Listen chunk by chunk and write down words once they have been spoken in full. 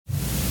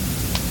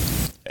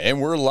And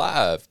we're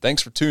live.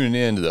 Thanks for tuning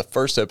in to the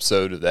first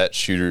episode of That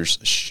Shooter's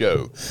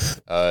Show.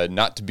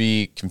 Not to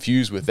be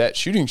confused with That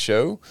Shooting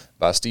Show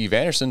by Steve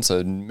Anderson. It's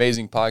an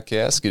amazing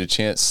podcast. Get a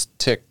chance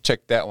to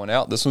check that one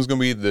out. This one's going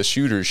to be The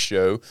Shooter's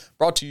Show,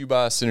 brought to you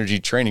by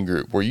Synergy Training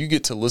Group, where you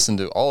get to listen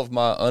to all of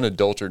my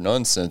unadulterated,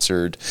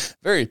 uncensored,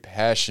 very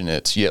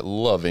passionate yet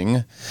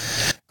loving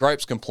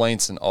gripes,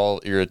 complaints, and all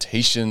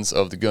irritations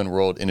of the gun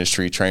world,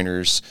 industry,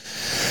 trainers.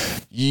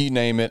 You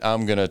name it,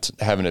 I'm going to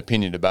have an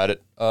opinion about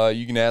it.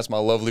 You can ask my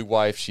lovely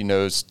wife. She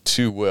knows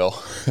too well.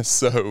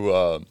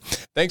 So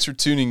thanks for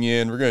tuning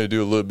in. We're going to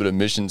do a little bit of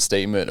mission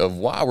statement of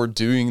why we're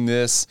doing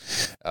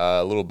this,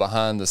 a little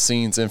behind the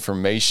scenes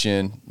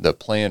information, the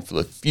plan for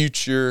the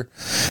future,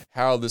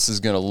 how this is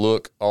going to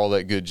look, all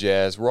that good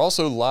jazz. We're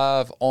also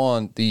live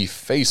on the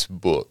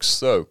Facebook.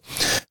 So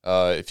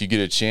if you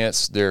get a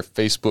chance, they're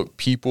Facebook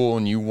people,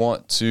 and you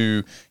want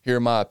to hear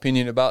my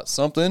opinion about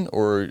something,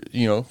 or,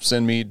 you know,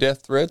 send me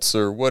death threats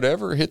or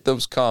whatever, hit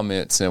those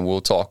comments and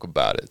we'll talk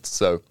about it.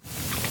 So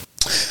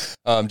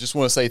just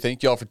want to say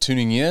thank y'all for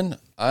tuning in.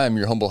 I am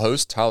your humble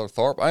host, Tyler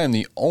Tharp. I am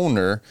the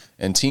owner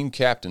and team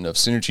captain of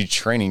Synergy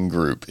Training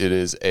Group. It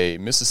is a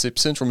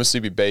Central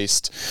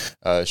Mississippi-based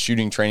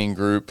shooting training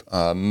group.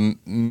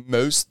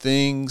 Most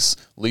things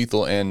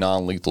lethal and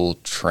non-lethal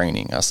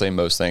training. I say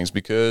most things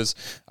because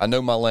I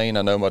know my lane,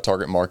 I know my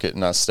target market,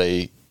 and I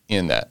stay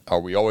in that. Are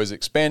we always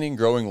expanding,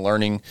 growing,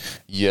 learning?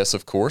 Yes,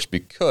 of course,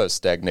 because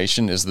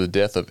stagnation is the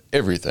death of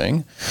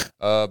everything.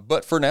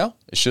 But for now,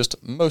 it's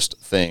just most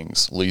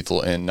things,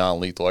 lethal and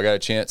non-lethal. I got a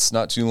chance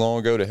not too long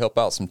ago to help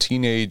out some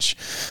teenage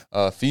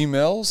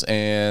females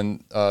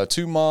and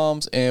 2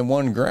 moms and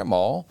 1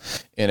 grandma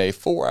in a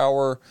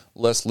 4-hour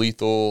less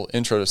lethal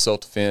intro to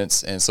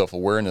self-defense and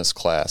self-awareness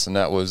class. And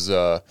that was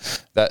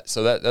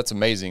that's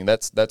amazing.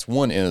 That's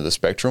one end of the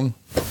spectrum.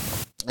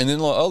 And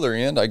then on the other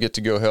end, I get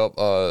to go help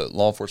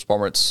law enforcement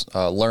departments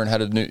learn how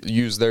to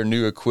use their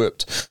new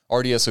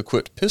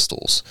RDS-equipped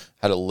pistols,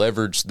 how to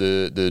leverage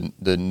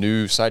the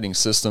new sighting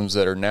systems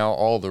that are now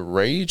all the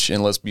rage.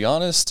 And let's be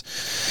honest,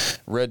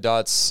 red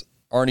dots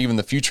aren't even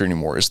the future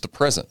anymore. It's the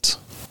present.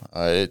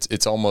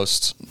 It's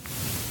almost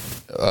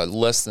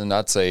less than,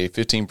 I'd say,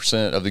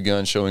 15% of the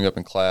guns showing up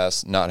in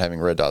class not having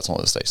red dots on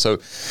this day. So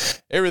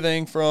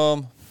everything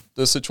from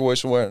the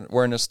situational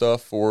awareness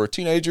stuff for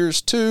teenagers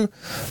to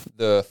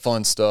the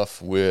fun stuff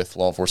with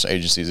law enforcement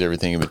agencies,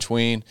 everything in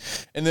between.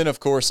 And then, of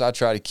course, I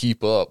try to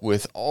keep up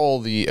with all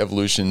the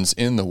evolutions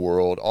in the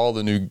world, all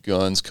the new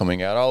guns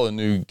coming out, all the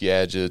new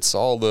gadgets,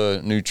 all the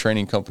new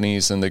training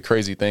companies, and the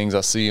crazy things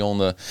I see on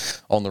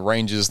the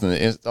ranges.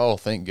 And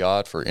thank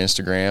God for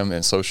Instagram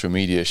and social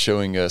media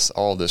showing us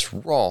all this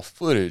raw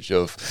footage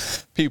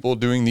of people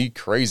doing the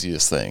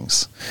craziest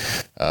things.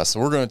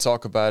 So we're going to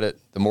talk about it.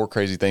 The more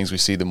crazy things we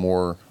see, the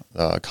more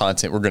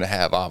content we're going to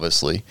have,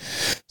 obviously.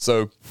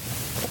 So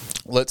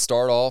let's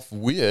start off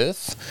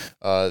with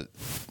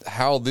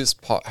how these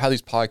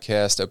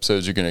podcast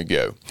episodes are going to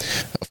go.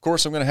 Of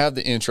course, I'm going to have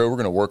the intro. We're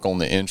going to work on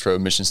the intro,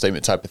 mission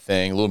statement type of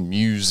thing, a little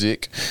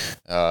music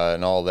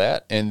and all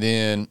that. And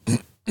then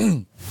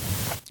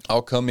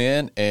I'll come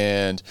in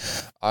and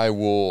I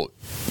will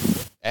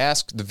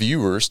ask the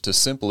viewers to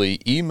simply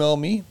email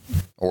me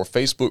or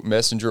Facebook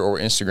Messenger or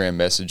Instagram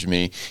message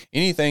me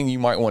anything you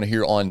might want to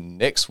hear on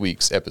next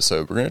week's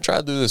episode. We're going to try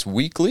to do this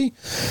weekly,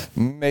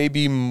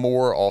 maybe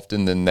more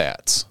often than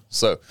that.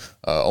 So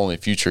only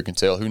future can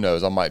tell. Who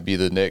knows? I might be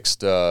the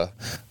next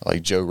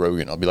like Joe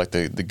Rogan. I'll be like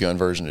the gun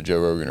version of Joe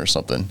Rogan or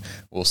something.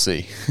 We'll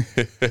see.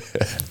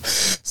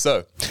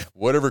 So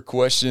whatever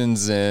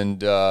questions and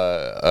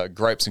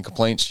gripes and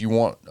complaints you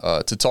want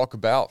to talk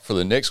about for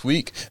the next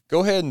week,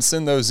 go ahead and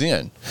send those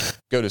in.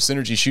 Go to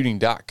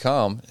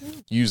synergyshooting.com,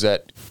 use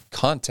that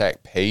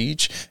contact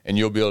page, and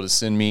you'll be able to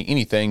send me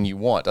anything you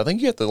want. I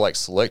think you have to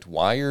select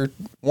why you're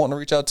wanting to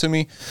reach out to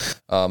me.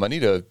 I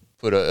need to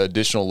put an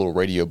additional little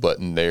radio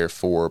button there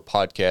for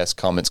podcast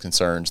comments,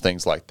 concerns,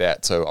 things like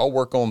that. So I'll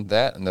work on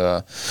that. And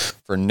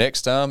for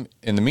next time,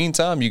 in the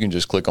meantime, you can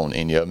just click on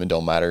any of them. It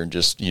don't matter. And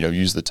just,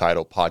 use the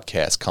title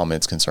podcast,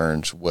 comments,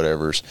 concerns,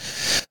 whatever's.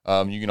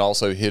 You can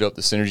also hit up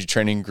the Synergy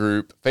Training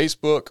Group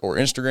Facebook or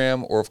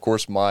Instagram, or of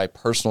course my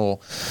personal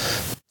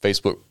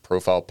Facebook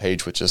profile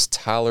page, which is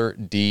Tyler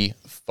D.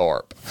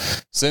 Tharp.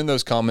 Send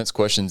those comments,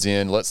 questions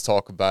in. Let's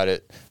talk about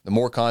it. The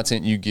more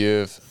content you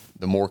give,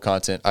 the more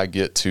content I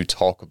get to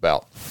talk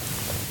about.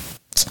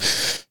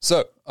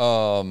 So,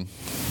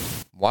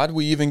 why do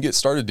we even get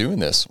started doing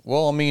this?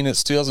 Well, I mean,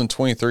 it's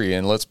 2023,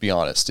 and let's be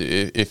honest.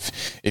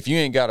 If you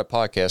ain't got a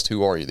podcast,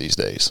 who are you these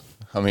days?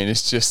 I mean,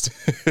 it's just,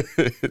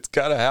 it's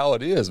kind of how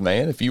it is,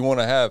 man. If you want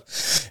to have,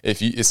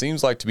 it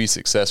seems like to be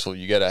successful,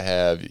 you got to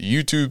have a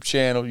YouTube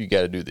channel, you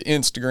got to do the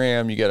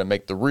Instagram, you got to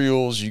make the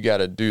reels, you just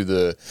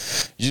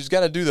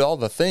got to do all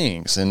the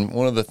things. And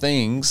one of the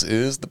things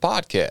is the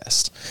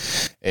podcast.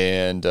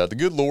 And the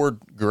good Lord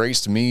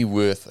graced me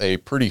with a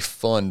pretty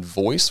fun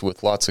voice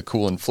with lots of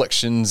cool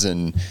inflections,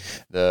 and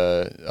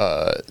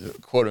the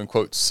quote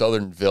unquote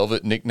Southern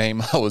Velvet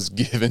nickname I was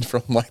given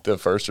from like the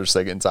first or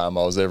second time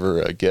I was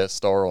ever a guest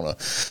star on a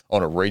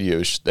on a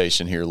radio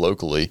station here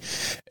locally.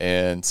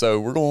 And so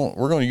we're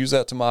going to use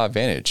that to my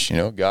advantage. You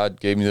know, God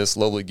gave me this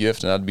lovely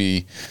gift, and I'd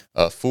be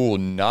a fool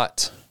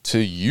not to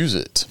use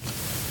it.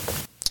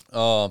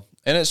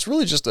 And it's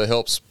really just to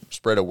help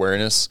spread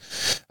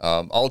awareness.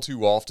 All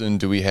too often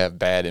do we have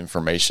bad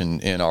information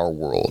in our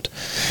world.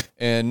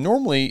 And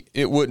normally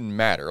it wouldn't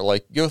matter.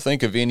 Like, go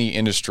think of any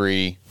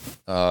industry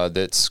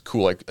that's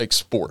cool, like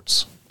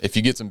sports. If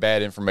you get some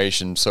bad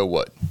information, so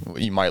what?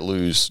 You might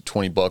lose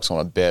 $20 on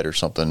a bet or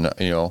something,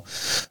 you know,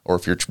 or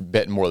if you're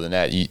betting more than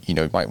that, you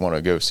might want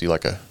to go see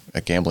like a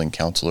gambling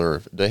counselor.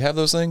 Do they have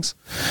those things?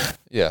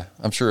 Yeah,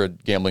 I'm sure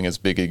gambling is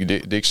a big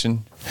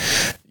addiction.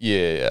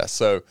 Yeah.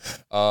 So,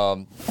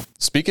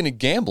 speaking of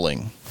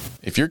gambling,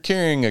 if you're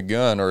carrying a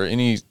gun or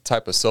any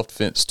type of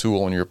self-defense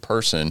tool on your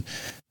person,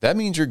 that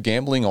means you're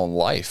gambling on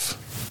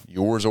life,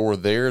 yours or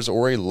theirs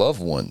or a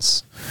loved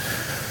one's.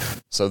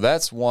 So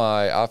that's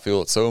why I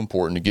feel it's so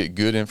important to get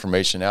good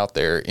information out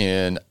there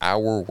in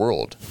our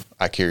world.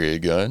 I carry a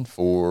gun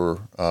for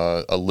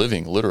a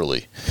living,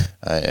 literally.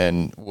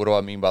 And what do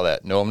I mean by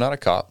that? No, I'm not a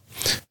cop.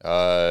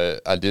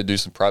 I did do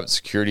some private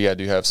security. I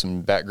do have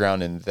some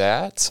background in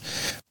that.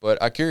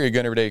 But I carry a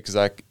gun every day because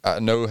I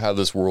know how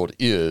this world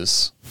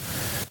is.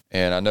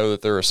 And I know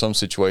that there are some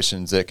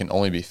situations that can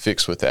only be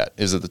fixed with that.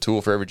 Is it the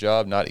tool for every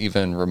job? Not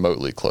even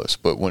remotely close.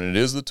 But when it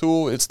is the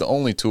tool, it's the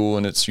only tool,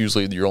 and it's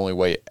usually your only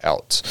way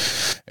out.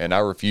 And I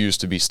refuse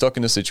to be stuck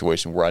in a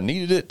situation where I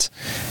needed it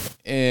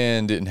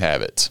and didn't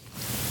have it.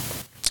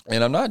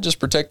 And I'm not just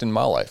protecting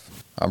my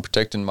life. I'm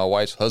protecting my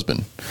wife's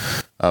husband.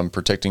 I'm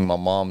protecting my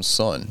mom's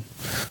son.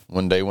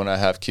 One day when I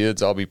have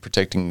kids, I'll be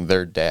protecting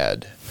their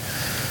dad.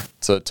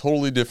 It's a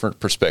totally different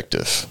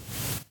perspective.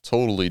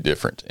 Totally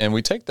different. And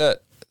we take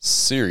that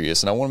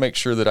serious, and I want to make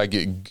sure that I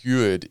get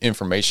good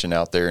information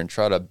out there and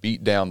try to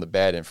beat down the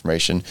bad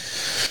information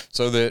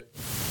so that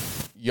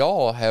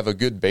y'all have a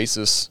good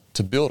basis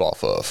to build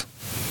off of.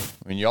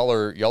 I mean, y'all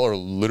are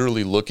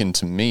literally looking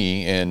to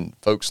me and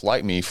folks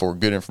like me for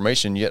good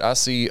information, yet I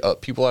see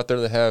people out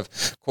there that have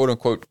quote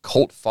unquote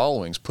cult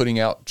followings putting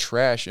out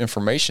trash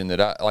information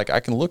that I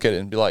can look at it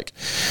and be like,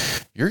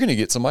 you're going to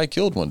get somebody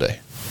killed one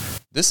day.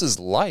 This is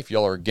life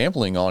y'all are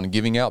gambling on and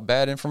giving out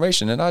bad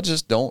information, and I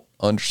just don't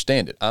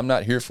understand it. I'm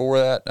not here for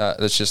that.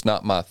 That's just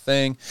not my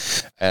thing.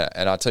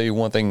 And I'll tell you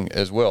one thing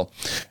as well,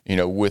 you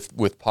know,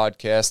 with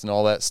podcasts and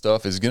all that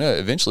stuff is going to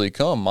eventually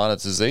come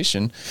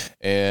monetization,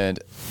 and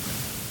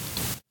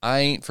I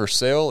ain't for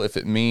sale if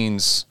it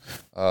means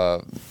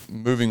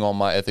moving on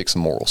my ethics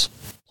and morals.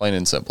 Plain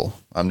and simple.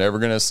 I'm never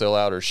going to sell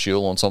out or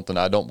shill on something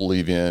I don't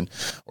believe in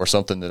or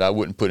something that I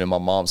wouldn't put in my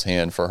mom's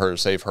hand for her to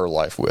save her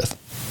life with.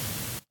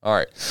 All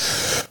right,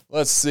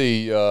 let's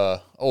see.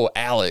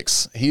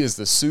 Alex, he is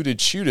the Suited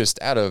Shootist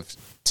out of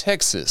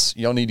Texas.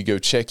 Y'all need to go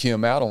check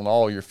him out on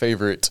all your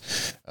favorite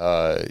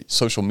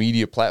social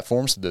media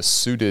platforms, the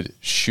Suited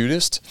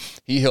Shootist.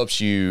 He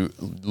helps you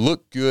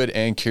look good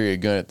and carry a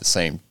gun at the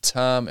same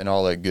time and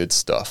all that good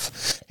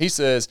stuff. He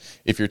says,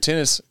 if your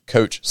tennis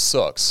coach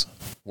sucks,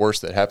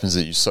 worst that happens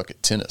is you suck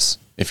at tennis.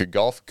 If your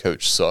golf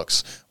coach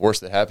sucks,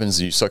 worst that happens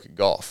is you suck at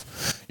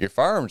golf. Your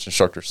firearms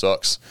instructor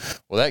sucks,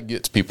 well, that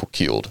gets people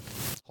killed.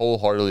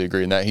 Wholeheartedly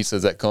agree in that. He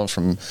says that comes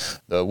from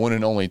the one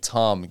and only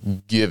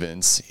Tom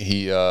Givens.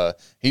 He's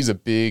a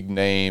big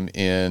name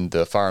in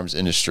the firearms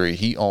industry.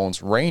 He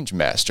owns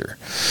Rangemaster.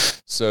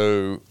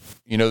 So,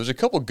 you know, there's a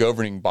couple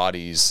governing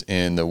bodies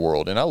in the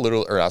world, and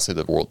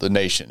the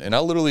nation, and I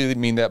literally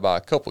mean that by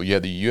a couple. You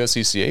have the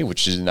USCCA,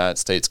 which is the United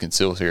States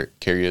Concealed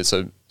Carry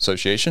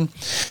Association,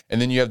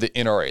 and then you have the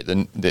NRA,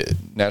 the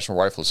National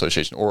Rifle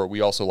Association, or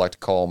we also like to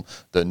call them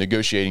the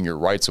Negotiating Your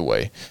Rights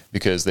Away,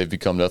 because they've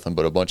become nothing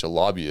but a bunch of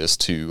lobbyists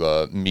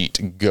to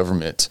meet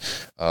government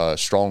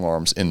strong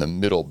arms in the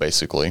middle,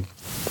 basically.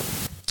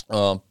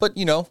 But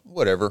you know,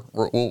 whatever.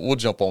 We'll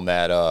jump on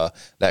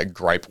that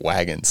gripe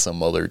wagon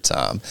some other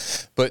time.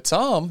 But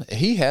Tom,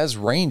 he has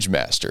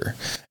Rangemaster,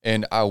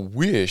 and I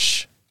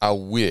wish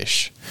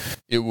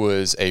it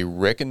was a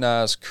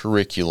recognized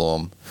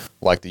curriculum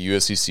like the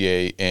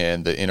USCCA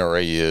and the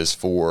NRA is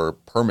for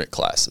permit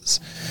classes.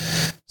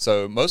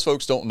 So most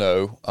folks don't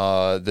know,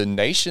 the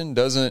nation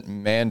doesn't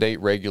mandate,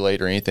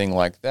 regulate, or anything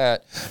like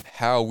that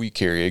how we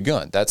carry a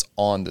gun. That's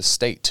on the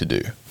state to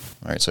do.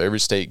 All right, so every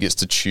state gets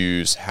to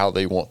choose how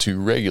they want to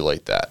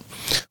regulate that,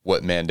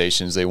 what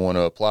mandations they want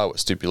to apply, what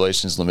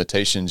stipulations,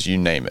 limitations, you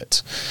name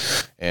it.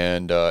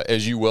 And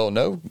as you well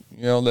know,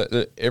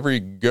 that every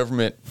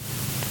government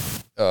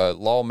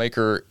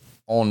lawmaker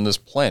on this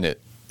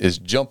planet is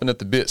jumping at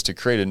the bits to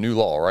create a new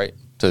law, right?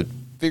 To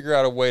figure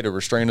out a way to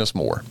restrain us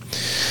more.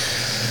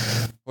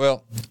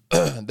 Well,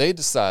 they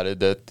decided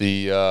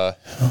that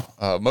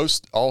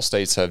all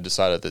states have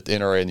decided that the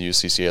NRA and the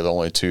USCCA are the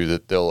only two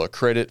that they'll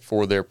accredit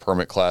for their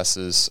permit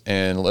classes.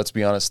 And let's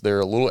be honest,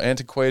 they're a little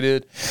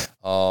antiquated.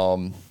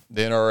 The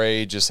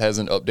NRA just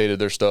hasn't updated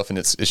their stuff, and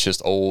it's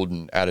just old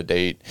and out of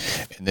date.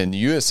 And then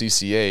the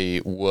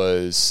USCCA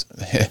was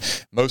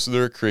most of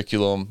their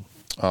curriculum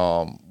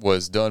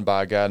was done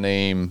by a guy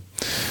named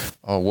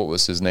what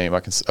was his name?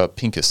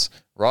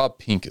 Rob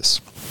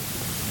Pincus.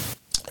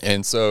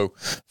 And so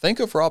think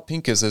of Rob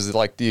Pincus as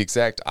like the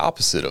exact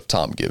opposite of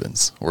Tom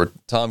Gibbons, where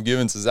Tom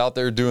Gibbons is out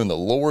there doing the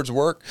Lord's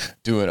work,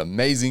 doing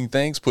amazing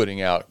things,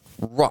 putting out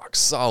rock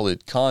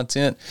solid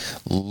content,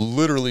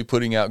 literally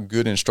putting out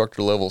good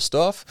instructor level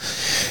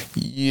stuff.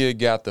 You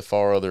got the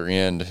far other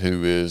end,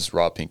 who is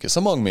Rob Pincus,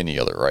 among many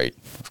other, right?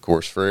 Of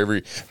course,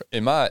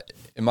 in my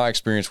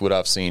experience, what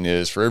I've seen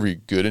is for every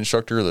good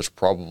instructor, there's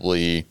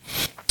probably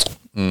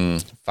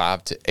 5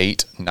 to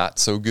 8 not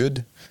so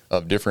good,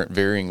 of different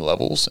varying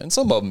levels. And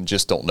some of them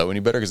just don't know any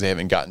better because they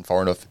haven't gotten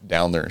far enough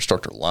down their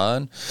instructor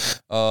line.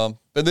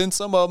 But then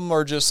some of them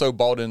are just so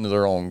bought into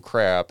their own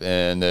crap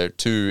and they're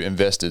too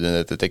invested in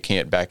it that they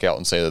can't back out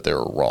and say that they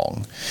were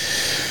wrong.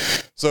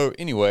 So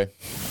anyway,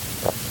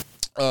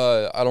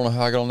 I don't know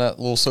how I got on that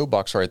little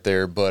soapbox right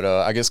there, but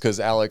I guess because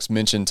Alex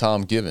mentioned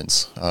Tom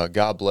Gibbons,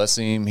 God bless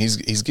him. He's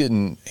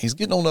getting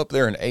on up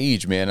there in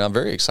age, man. And I'm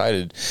very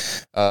excited.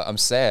 I'm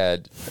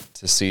sad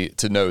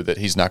to know that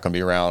he's not going to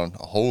be around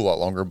a whole lot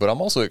longer, but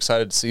I'm also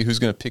excited to see who's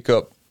going to pick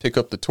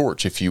up the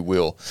torch, if you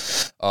will.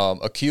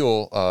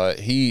 Akil,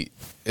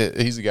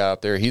 he's a guy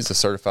out there. He's a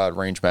certified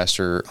range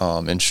master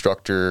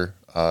instructor.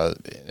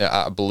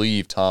 I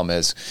believe Tom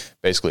has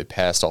basically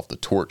passed off the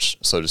torch,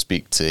 so to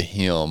speak, to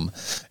him,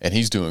 and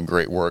he's doing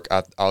great work.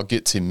 I'll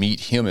get to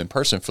meet him in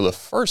person for the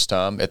first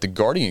time at the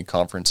Guardian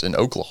Conference in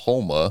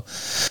Oklahoma.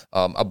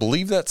 I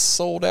believe that's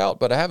sold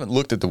out, but I haven't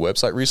looked at the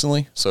website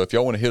recently. So if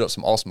y'all want to hit up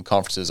some awesome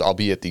conferences, I'll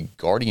be at the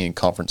Guardian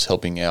Conference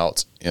helping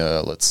out,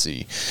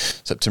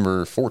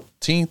 September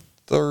 14th.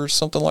 Or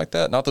something like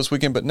that. Not this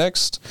weekend, but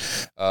next.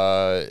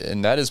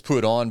 And that is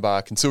put on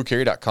by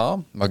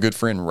concealedcarry.com. My good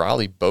friend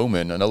Riley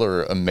Bowman,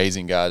 another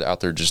amazing guy out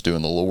there just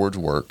doing the Lord's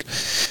work.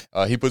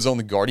 He puts on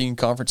the Guardian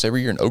Conference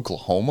every year in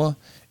Oklahoma.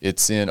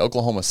 It's in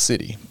Oklahoma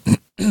City.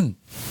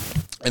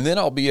 And then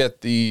I'll be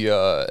at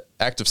the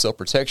Active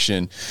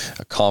Self-Protection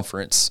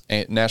Conference,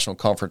 National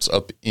Conference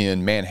up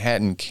in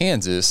Manhattan,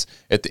 Kansas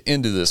at the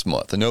end of this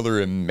month.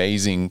 Another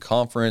amazing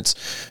conference.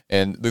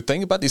 And the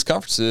thing about these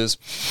conferences,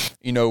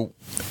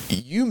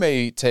 you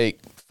may take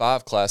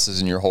 5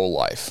 classes in your whole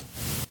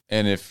life.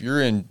 And if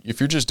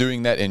you're just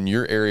doing that in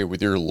your area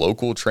with your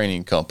local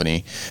training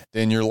company,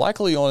 then you're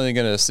likely only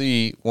going to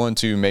see 1,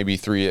 2, maybe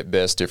 3 at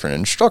best different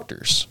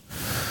instructors.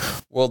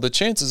 Well, the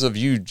chances of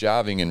you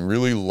jiving and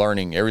really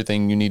learning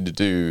everything you need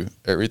to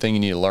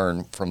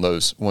learn from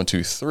those 1,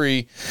 2,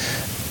 3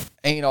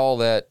 ain't all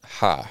that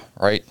high,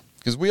 right?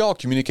 Because we all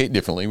communicate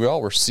differently. We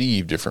all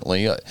receive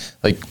differently.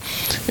 Like,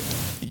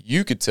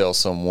 you could tell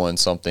someone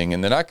something,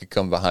 and then I could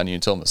come behind you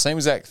and tell them the same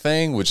exact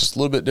thing with just a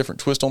little bit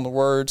different twist on the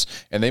words,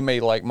 and they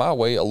may like my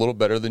way a little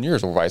better than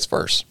yours, or vice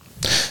versa.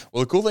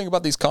 Well, the cool thing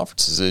about these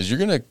conferences is you're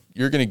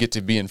gonna get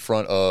to be in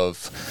front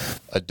of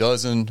a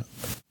dozen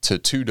to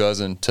 2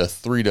 dozen to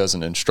 3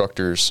 dozen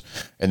instructors,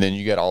 and then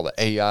you got all the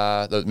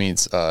AI. That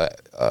means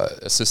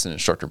assistant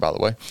instructor, by the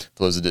way,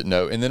 for those that didn't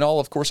know. And then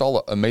all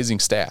the amazing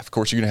staff. Of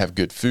course, you're gonna have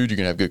good food. You're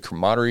gonna have good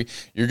camaraderie.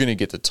 You're gonna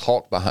get to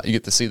you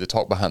get to see the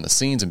talk behind the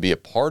scenes and be a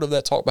part of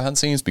that talk behind the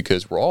scenes,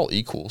 because we're all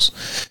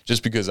equals.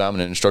 Just because I'm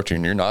an instructor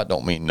and you're not,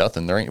 don't mean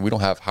nothing. We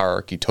don't have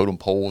hierarchy, totem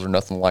poles, or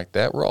nothing like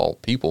that. We're all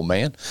people,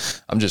 man.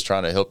 I'm just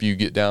trying to help you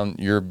get down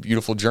your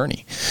beautiful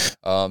journey.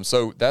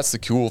 So that's the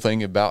cool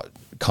thing about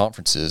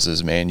conferences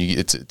is, man,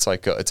 it's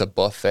a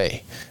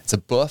buffet. It's a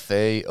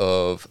buffet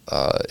of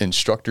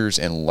instructors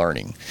and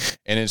learning,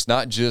 and it's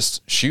not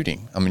just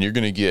shooting. I mean, you're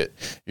gonna get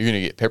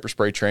pepper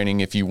spray training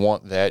if you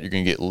want that. You're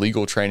gonna get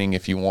legal training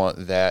if you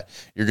want that.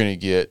 You're gonna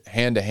get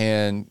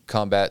hand-to-hand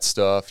combat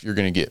stuff. You're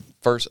gonna get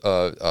first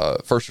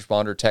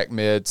responder, tech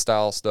med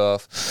style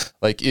stuff.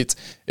 Like, it's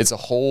a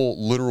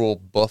whole literal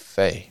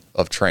buffet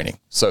of training.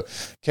 So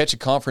catch a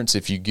conference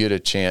if you get a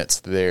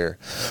chance there.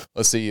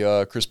 Let's see.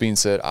 Chris Bean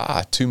said,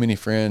 too many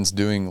friends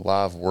doing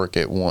live work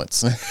at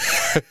once.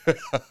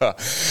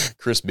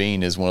 Chris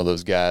Bean is one of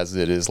those guys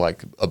that is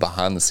like a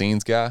behind the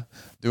scenes guy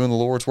doing the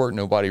Lord's work.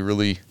 Nobody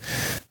really,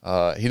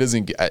 he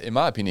doesn't, in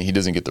my opinion, he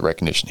doesn't get the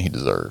recognition he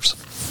deserves.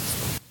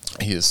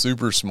 He is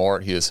super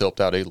smart. He has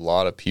helped out a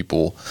lot of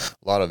people,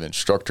 a lot of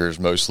instructors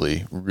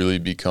mostly, really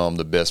become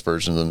the best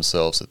version of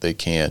themselves that they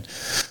can,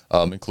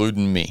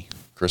 including me.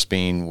 Chris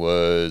Bean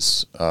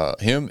was,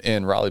 him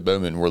and Riley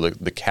Bowman were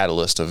the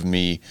catalyst of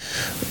me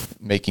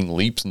making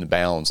leaps and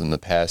bounds in the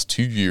past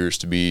 2 years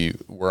to be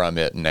where I'm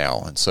at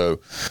now. And so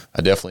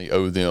I definitely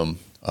owe them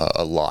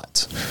a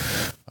lot.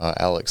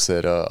 Alex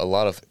said a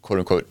lot of quote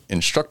unquote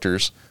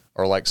instructors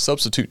are like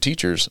substitute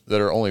teachers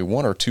that are only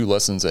 1 or 2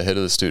 lessons ahead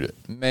of the student.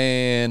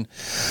 Man.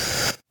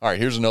 All right,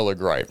 here's another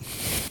gripe.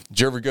 Did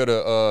you ever go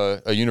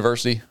to a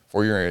university,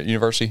 4-year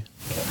university?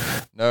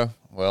 No?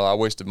 Well, I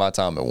wasted my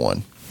time at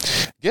one.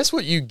 Guess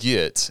what you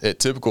get at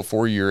typical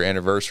 4-year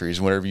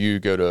anniversaries whenever you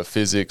go to a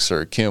physics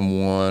or a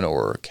chem 1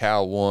 or a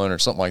cal 1 or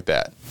something like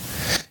that?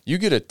 You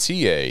get a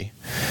TA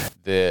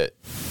that,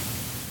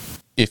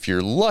 if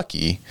you're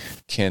lucky,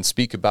 can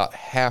speak about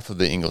half of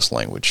the English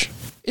language.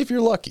 If you're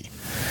lucky.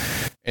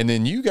 And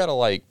then you got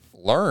to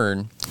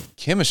learn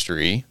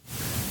chemistry,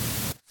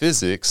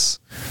 physics,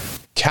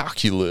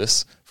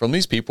 calculus from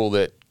these people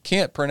that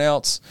can't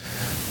pronounce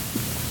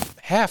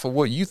half of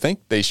what you think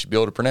they should be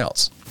able to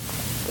pronounce.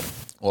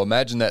 Well,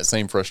 imagine that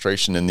same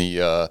frustration in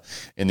the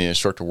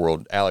instructor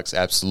world. Alex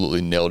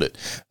absolutely nailed it.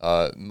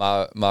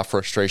 My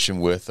frustration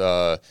with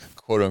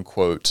quote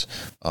unquote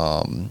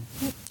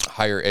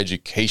higher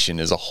education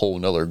is a whole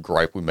nother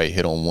gripe we may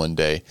hit on one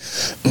day.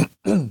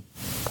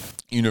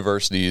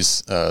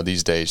 Universities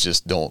these days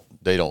just don't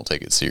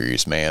take it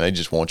serious, man. They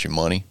just want your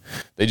money.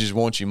 They just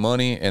want your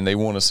money, and they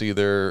want to see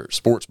their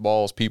sports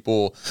balls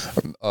people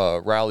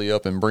rally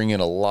up and bring in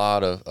a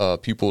lot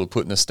of people to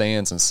put in the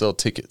stands and sell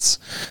tickets.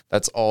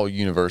 That's all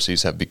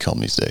universities have become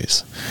these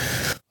days.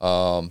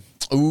 Oh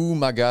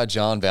my God,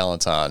 John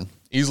Valentine.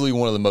 Easily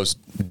one of the most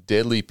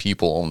deadly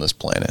people on this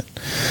planet.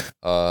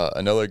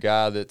 Another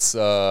guy that's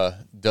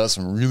does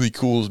some really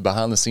cool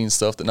behind the scenes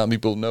stuff that not many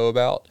people know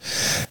about.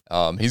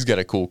 He's got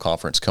a cool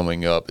conference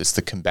coming up. It's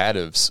the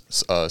Combatives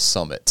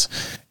Summit,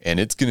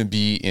 and it's going to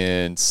be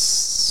in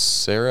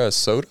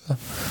Sarasota.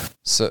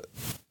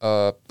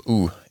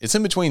 It's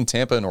in between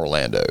Tampa and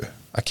Orlando.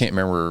 I can't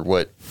remember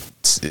what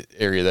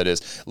area that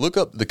is. Look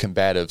up the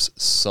Combatives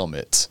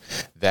Summit.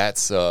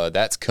 That's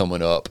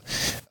coming up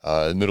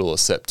the middle of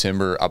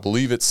September. I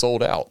believe it's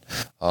sold out.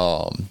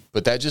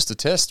 But that just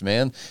attests,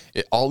 man,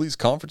 all these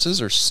conferences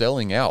are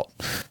selling out.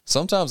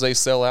 Sometimes they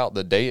sell out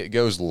the day it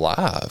goes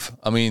live.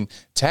 I mean,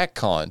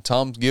 TACCon,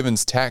 Tom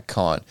Gibbons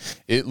TACCon,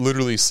 it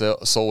literally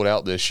sold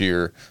out this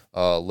year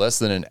less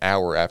than an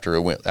hour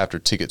after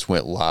tickets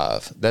went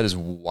live. That is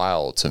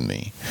wild to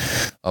me.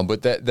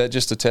 But that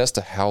just attests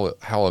to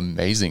how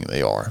amazing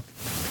they are.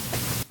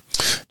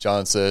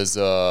 John says,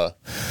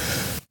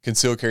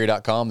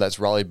 concealcarry.com. That's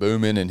Riley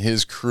Bowman and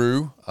his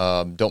crew.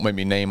 Don't make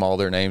me name all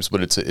their names,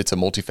 but it's a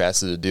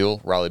multifaceted deal.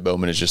 Riley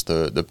Bowman is just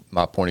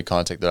my point of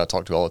contact that I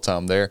talk to all the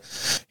time there.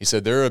 He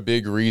said they're a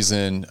big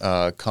reason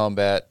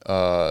Combat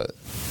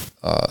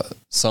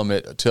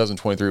Summit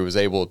 2023 was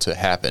able to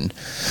happen.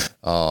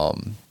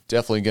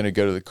 Definitely going to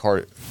go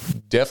to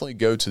definitely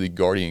go to the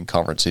Guardian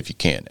Conference if you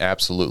can.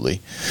 Absolutely.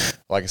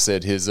 Like I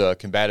said, his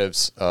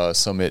Combatives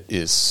Summit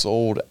is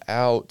sold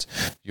out.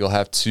 You'll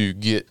have to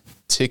get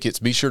tickets.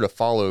 Be sure to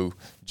follow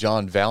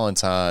John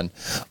Valentine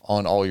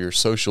on all your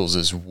socials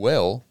as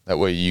well. That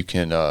way you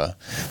can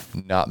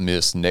not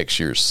miss next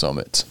year's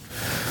summit.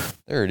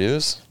 There it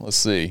is. Let's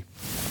see.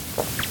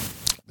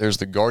 There's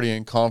the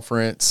Guardian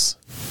Conference.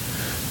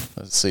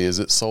 Let's see. Is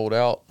it sold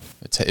out?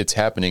 It's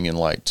happening in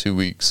like 2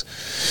 weeks.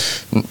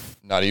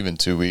 Not even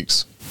 2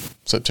 weeks.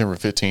 September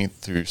 15th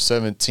through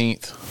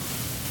 17th.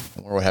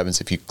 I wonder what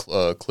happens if you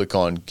click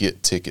on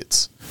Get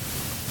Tickets.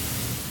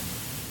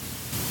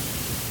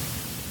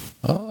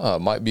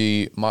 Might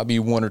be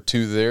one or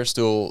two there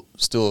still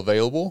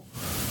available.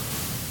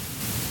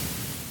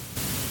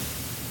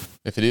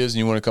 If it is, and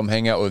you want to come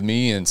hang out with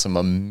me and some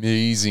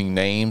amazing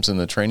names in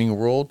the training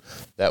world,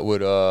 that'd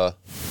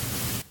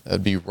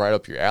be right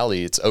up your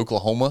alley. It's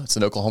Oklahoma. It's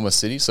in Oklahoma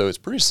City, so it's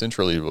pretty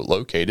centrally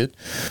located.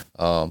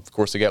 Of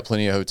course, they got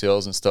plenty of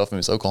hotels and stuff, and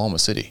it's Oklahoma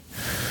City.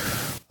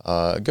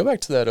 Go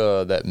back to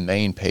that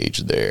main page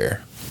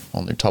there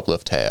on the top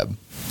left tab.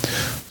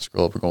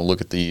 Scroll up. We're going to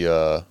look at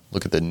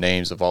the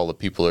names of all the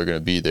people that are going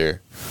to be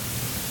there.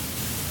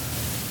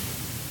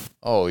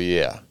 Oh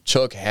yeah,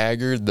 Chuck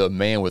Haggard, the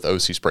man with OC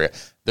spray.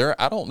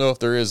 I don't know if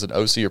there is an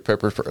OC or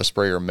pepper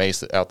spray or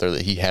mace out there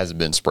that he hasn't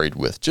been sprayed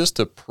with, just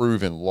to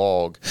prove and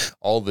log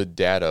all the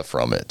data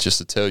from it, just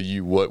to tell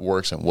you what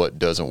works and what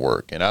doesn't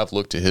work. And I've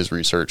looked at his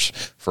research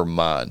for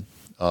mine.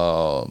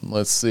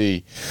 Let's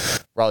see.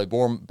 Riley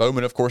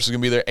Bowman, of course, is going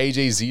to be there.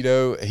 AJ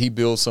Zito, he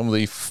builds some of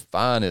the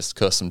finest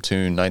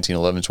custom-tuned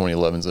 1911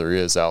 2011s there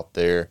is out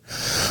there.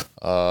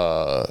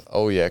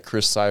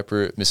 Chris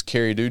Seipert. Miss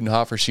Carrie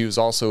Dudenhofer, she was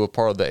also a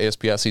part of the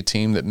ASPIC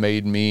team that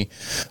made me,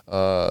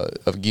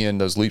 again,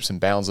 those leaps and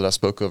bounds that I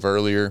spoke of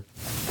earlier.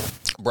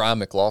 Brian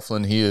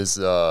McLaughlin, he is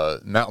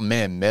Mountain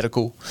Man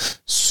Medical.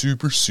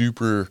 Super,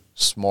 super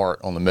smart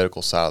on the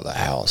medical side of the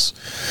house.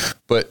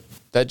 But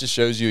that just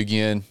shows you,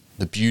 again,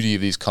 the beauty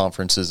of these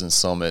conferences and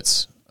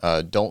summits.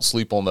 Don't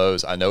sleep on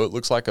those. I know it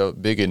looks like a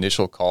big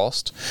initial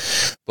cost,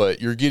 but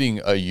you're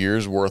getting a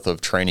year's worth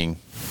of training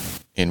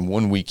in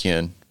one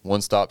weekend,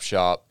 one-stop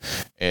shop,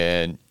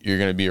 and you're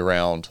going to be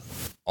around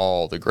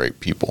all the great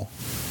people.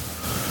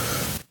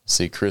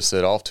 See, Chris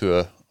said off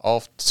to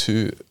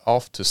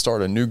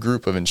start a new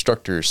group of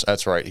instructors.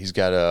 That's right. He's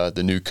got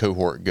the new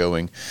cohort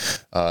going.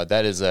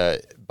 That is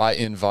by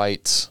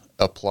invite.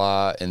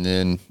 Apply, and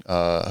then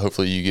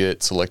hopefully you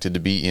get selected to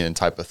be in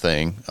type of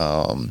thing.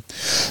 An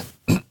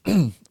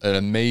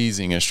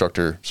amazing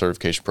instructor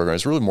certification program.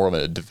 It's really more of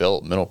a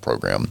developmental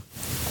program.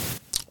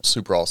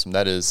 Super awesome.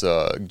 That is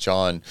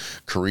John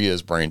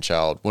Correa's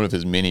brainchild, one of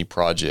his many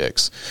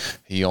projects.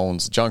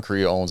 John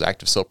Correa owns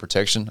Active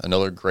Self-Protection,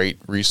 another great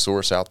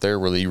resource out there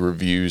where he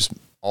reviews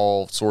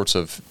all sorts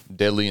of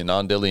deadly and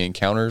non-deadly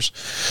encounters,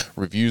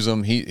 reviews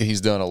them.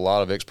 He's done a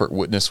lot of expert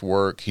witness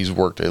work. He's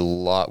worked a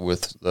lot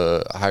with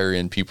the higher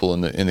end people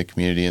in the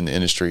community, in the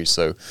industry.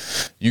 So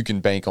you can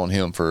bank on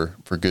him for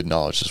good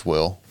knowledge as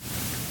well.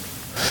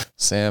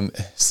 Sam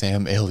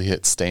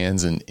Elliott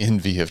stands in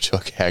envy of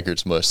Chuck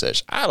Haggard's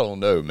mustache. I don't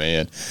know,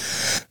 man.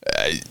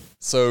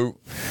 So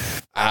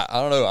I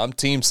don't know. I'm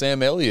team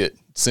Sam Elliott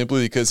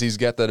simply because he's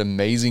got that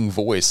amazing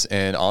voice.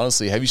 And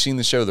honestly, have you seen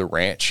the show The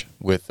Ranch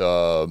with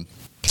oh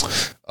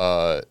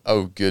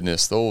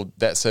goodness, the old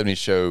That 70s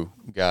Show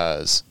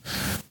guys?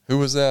 Who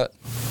was that?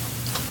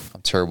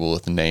 I'm terrible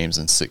with the names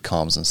and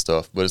sitcoms and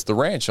stuff, but it's The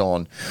Ranch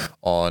on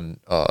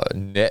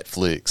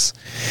Netflix.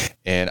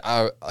 And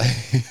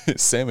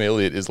Sam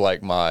Elliott is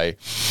like my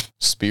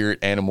spirit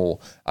animal.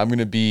 I'm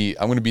gonna be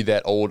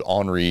that old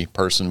ornery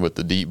person with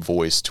the deep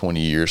voice 20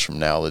 years from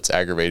now that's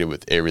aggravated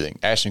with everything.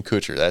 Ashton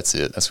Kutcher, that's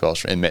it. That's what I was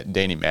trying. And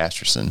Danny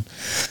Masterson.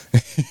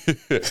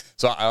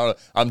 So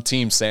I'm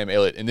team Sam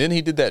Elliott. And then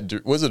he did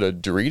that. Was it a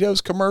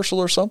Doritos commercial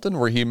or something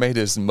where he made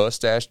his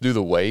mustache do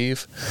the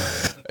wave?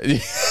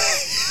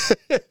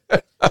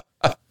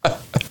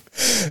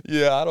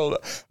 Yeah, I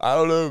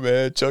don't know,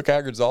 man. Chuck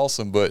Haggard's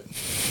awesome, but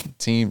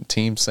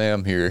team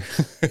Sam here.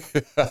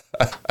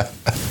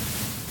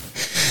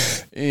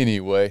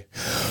 Anyway,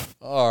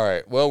 all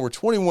right. Well, we're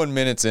 21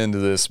 minutes into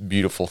this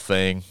beautiful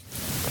thing.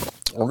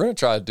 We're going to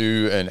try to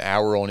do an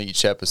hour on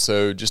each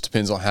episode. Just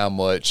depends on how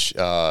much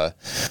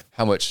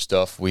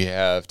stuff we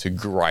have to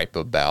gripe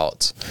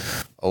about.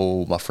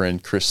 Oh, my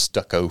friend Chris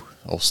Stucco.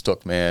 Oh,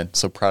 Stuck man.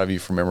 So proud of you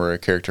for remembering a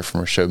character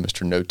from our show,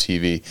 Mr. No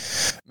TV.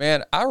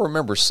 Man, I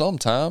remember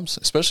sometimes,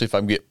 especially if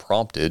I get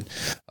prompted.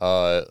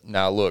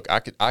 Now look, I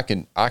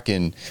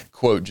can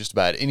quote just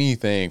about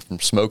anything from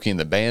Smokey and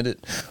the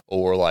Bandit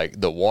or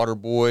like The Water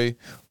Boy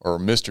or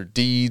Mr.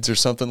 Deeds or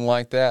something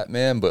like that,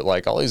 man. But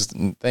like all these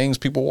things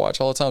people watch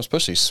all the time,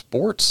 especially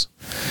sports.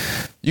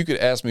 You could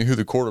ask me who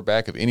the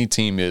quarterback of any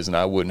team is and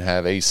I wouldn't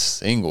have a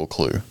single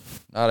clue.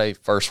 Not a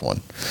first one.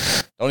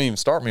 Don't even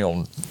start me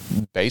on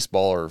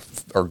baseball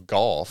or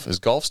golf. Is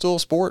golf still a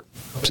sport?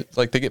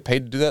 Like they get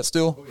paid to do that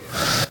still? Oh,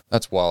 yeah.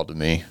 That's wild to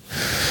me.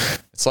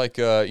 It's like,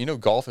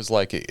 golf is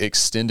like an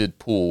extended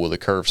pool with a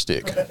curved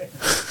stick.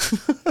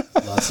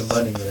 Lots of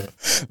money in it.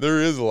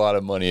 There is a lot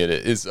of money in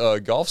it. Is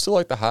golf still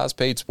like the highest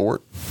paid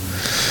sport?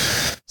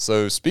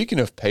 So speaking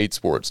of paid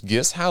sports,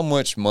 guess how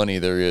much money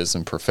there is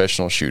in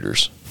professional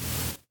shooters?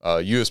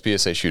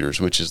 USPSA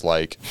shooters, which is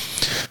like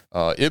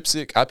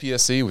IPSC,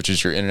 IPSC, which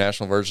is your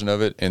international version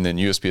of it, and then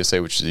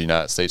USPSA, which is the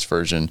United States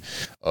version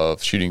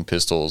of shooting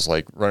pistols,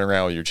 like running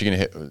around with your chicken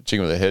with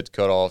the head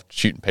cut off,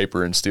 shooting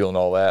paper and steel and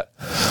all that.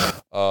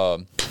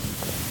 And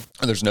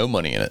there's no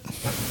money in it.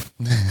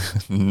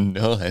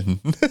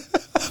 None.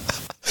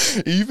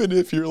 Even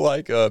if you're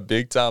like a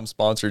big time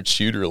sponsored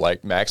shooter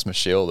like Max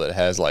Michelle that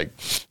has like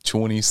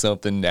 20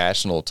 something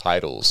national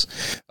titles,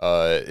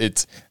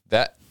 it's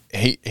that.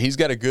 He's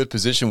got a good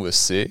position with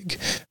SIG,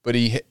 but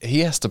he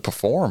has to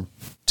perform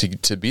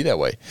to be that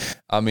way.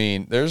 I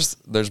mean, there's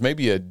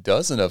maybe a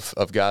dozen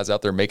of guys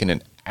out there making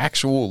an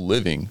actual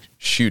living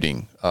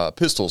shooting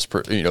pistols,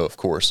 of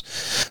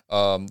course.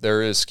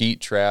 There is skeet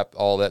trap,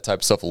 all that type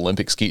of stuff,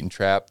 Olympic skeet and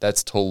trap.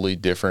 That's totally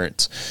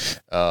different.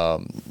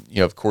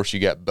 Of course, you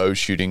got bow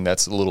shooting.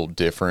 That's a little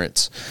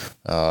different.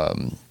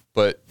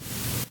 But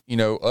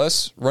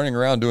us running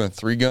around doing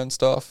 3-gun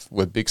stuff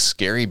with big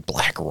scary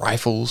black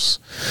rifles,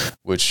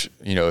 which,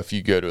 if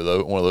you go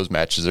to one of those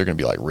matches, they're going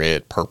to be like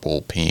red,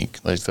 purple, pink.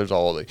 Like there's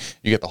you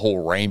get the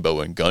whole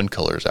rainbow in gun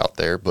colors out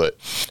there, but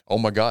oh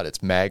my God,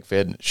 it's mag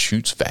fed and it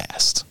shoots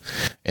fast.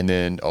 And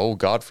then, oh,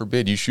 God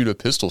forbid you shoot a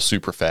pistol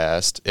super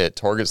fast at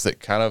targets that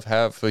kind of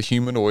have a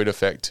humanoid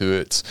effect to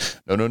it.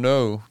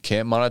 No,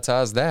 can't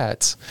monetize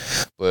that.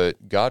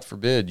 But God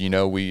forbid,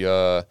 we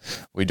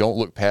don't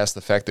look past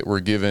the fact that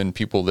we're giving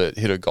people that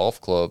hit a golf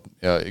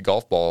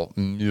ball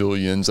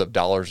millions of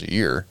dollars a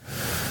year.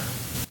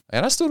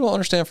 And I still don't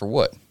understand for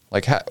what.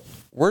 Like,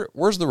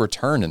 where's the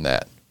return in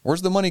that?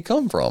 Where's the money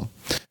come from?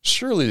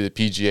 Surely the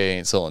PGA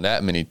ain't selling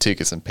that many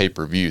tickets and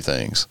pay-per-view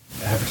things.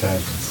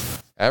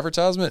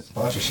 Advertisement?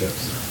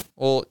 Sponsorships.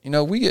 Well,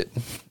 we get,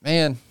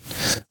 man,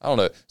 I don't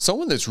know,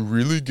 someone that's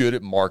really good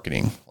at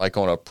marketing, like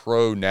on a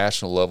pro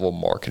national level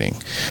marketing.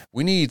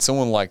 We need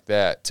someone like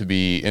that to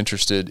be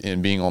interested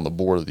in being on the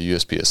board of the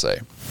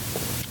USPSA.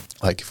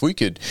 Like if we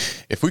could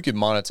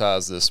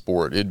monetize this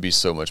sport, it'd be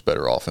so much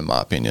better off, in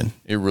my opinion.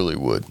 It really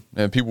would.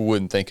 And people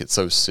wouldn't think it's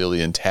so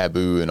silly and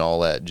taboo and all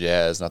that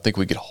jazz. And I think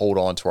we could hold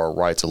on to our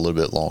rights a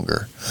little bit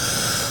longer.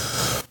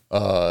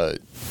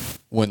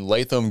 When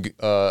Latham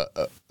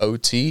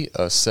OT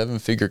a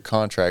 7-figure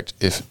contract,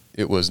 if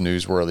it was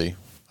newsworthy.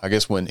 I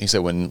guess when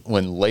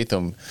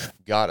Latham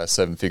got a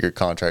 7-figure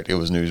contract, it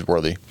was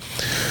newsworthy.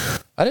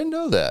 I didn't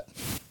know that.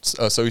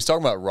 So he's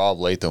talking about Rob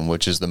Latham,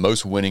 which is the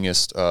most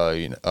winningest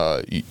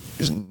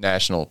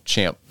national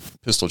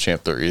pistol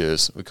champ there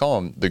is. We call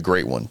him the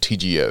Great One,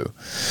 TGO.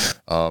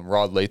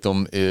 Rod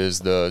Latham is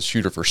the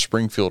shooter for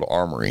Springfield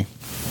Armory.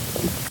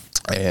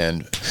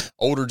 And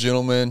older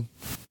gentleman,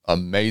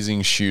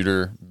 amazing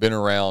shooter, been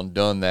around,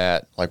 done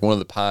that, like one of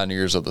the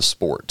pioneers of the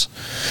sport.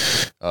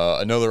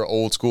 Another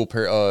old school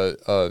guy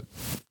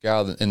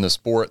in the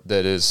sport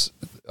that is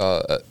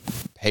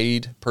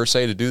paid per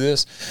se to do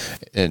this,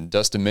 and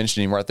Dustin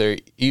mentioned him right there.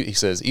 He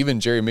says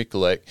even Jerry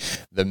Mikulek,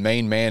 the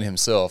main man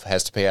himself,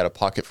 has to pay out of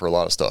pocket for a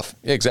lot of stuff.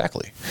 Yeah,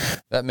 exactly.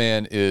 That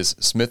man is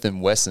Smith &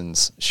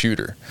 Wesson's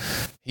shooter.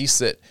 He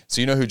said,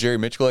 so you know who Jerry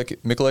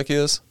Mikulek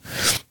is?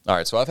 All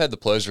right, so I've had the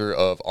pleasure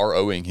of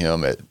ROing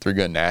him at Three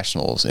Gun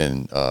Nationals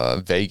in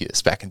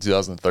Vegas back in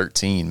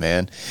 2013,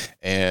 man.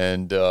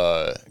 And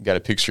got a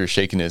picture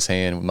shaking his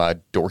hand with my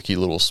dorky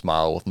little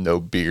smile with no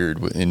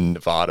beard in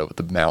Nevada with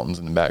the mountains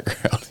in the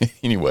background.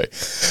 Anyway,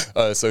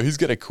 so he's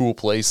got a cool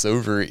place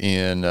over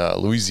in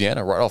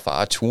Louisiana right off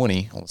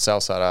I-20 on the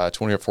south side of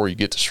I-20 before you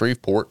get to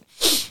Shreveport.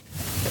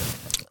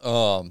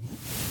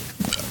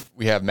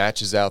 We have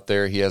matches out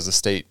there. He has a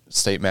state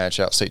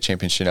championship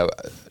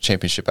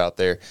out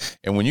there.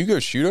 And when you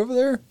go shoot over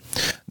there,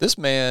 this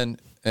man,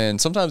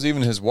 and sometimes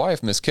even his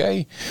wife, Miss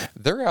Kay,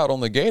 they're out on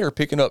the gator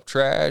picking up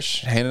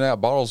trash, handing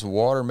out bottles of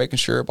water, making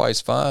sure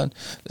everybody's fine.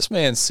 This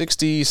man's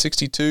 60,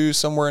 62,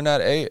 somewhere in that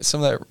age,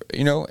 some of that,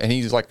 and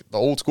he's like the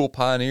old school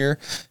pioneer,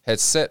 had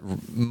set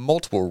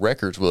multiple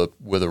records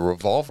with a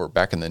revolver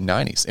back in the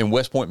 90s. In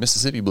West Point,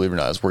 Mississippi, believe it or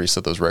not, is where he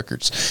set those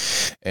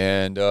records.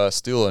 And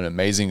still an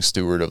amazing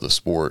steward of the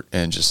sport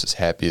and just as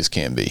happy as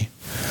can be.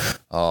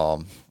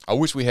 I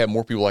wish we had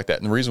more people like that.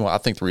 And the reason why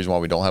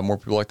we don't have more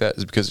people like that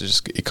is because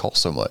it costs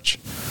so much.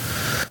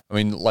 I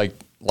mean, like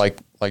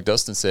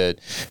Dustin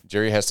said,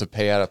 Jerry has to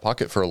pay out of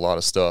pocket for a lot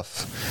of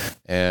stuff.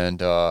 And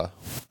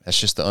that's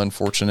just the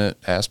unfortunate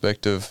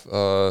aspect of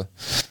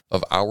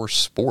our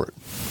sport.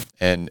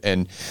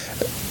 And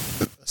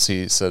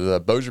see, so the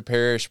Bossier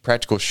Parish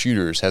Practical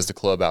Shooters has the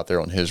club out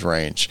there on his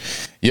range.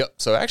 Yep.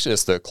 So actually,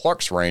 it's the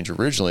Clark's range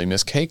originally.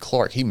 Miss Kay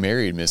Clark, he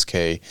married Miss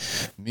Kay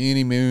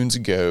many moons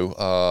ago.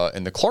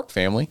 And the Clark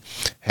family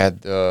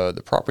had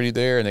the property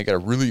there, and they got a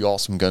really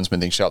awesome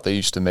gunsmithing shop. They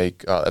used to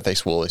make, they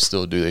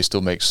still do. They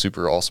still make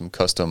super awesome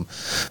custom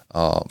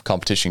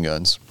competition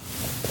guns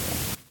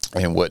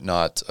and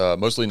whatnot,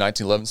 mostly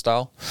 1911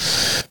 style.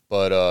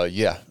 But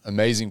yeah,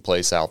 amazing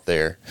place out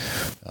there.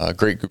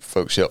 Great group of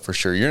folks out for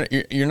sure.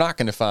 You're not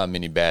going to find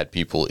many bad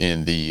people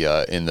in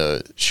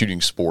the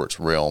shooting sports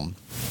realm.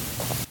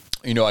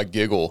 I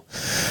giggle.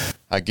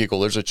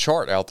 There's a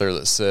chart out there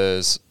that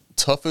says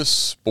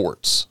toughest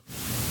sports,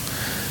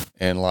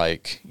 and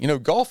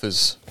golf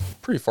is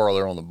pretty far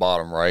there on the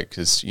bottom, right?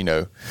 Because they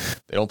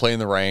don't play in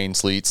the rain,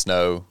 sleet,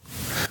 snow.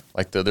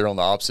 Like they're on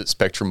the opposite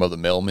spectrum of the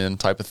mailmen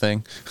type of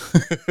thing.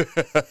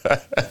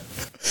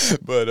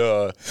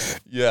 But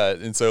yeah,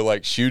 and so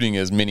shooting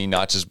is many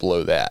notches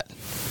below that.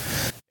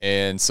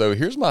 And so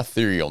here's my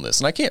theory on this,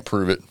 and I can't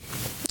prove it.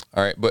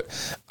 All right, but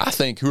I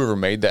think whoever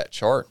made that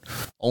chart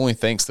only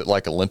thinks that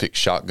Olympic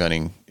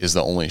shotgunning is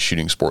the only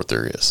shooting sport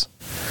there is.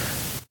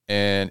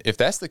 And if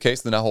that's the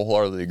case, then I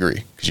wholeheartedly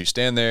agree. Because you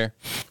stand there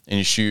and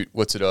you shoot,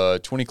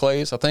 20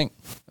 clays, I think?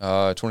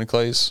 20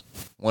 clays,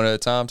 one at a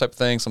time type of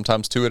thing,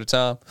 sometimes two at a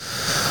time.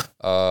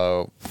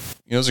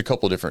 There's a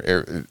couple of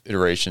different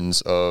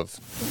iterations of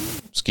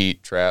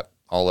skeet, trap,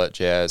 all that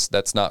jazz.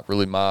 That's not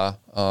really my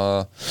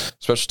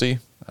specialty.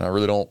 I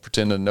really don't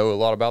pretend to know a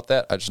lot about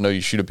that. I just know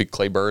you shoot a big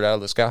clay bird out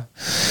of the sky.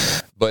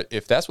 But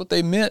if that's what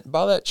they meant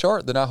by that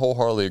chart, then I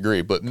wholeheartedly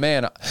agree. But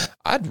man,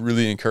 I'd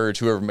really encourage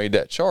whoever made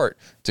that chart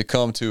to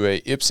come to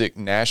a IPSC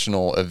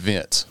national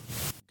event.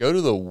 Go to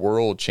the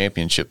World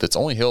Championship that's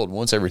only held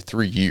once every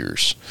 3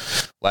 years.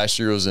 Last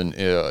year was in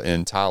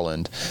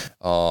Thailand.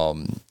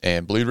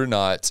 And believe it or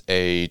not,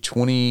 a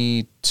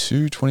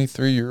 22,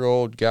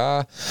 23-year-old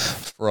guy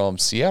from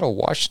Seattle,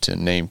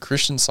 Washington named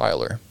Christian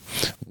Seiler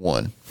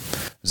won.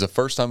 It was the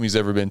first time he's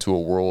ever been to a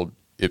World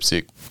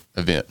IPSC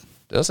event.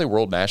 Did I say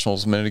World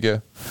Nationals a minute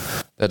ago?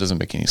 That doesn't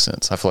make any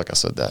sense. I feel like I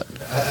said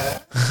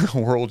that.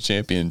 World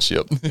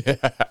Championship.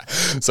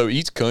 So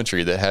each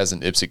country that has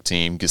an IPSC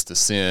team gets to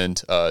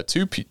send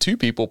two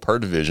people per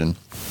division,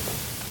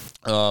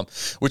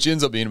 which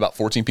ends up being about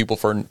 14 people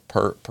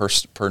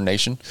per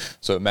nation.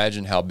 So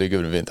imagine how big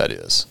of an event that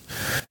is.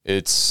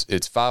 It's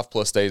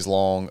 5+ days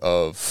long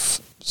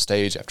of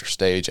stage after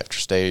stage after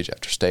stage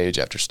after stage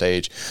after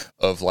stage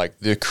of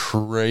the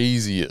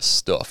craziest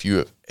stuff you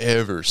have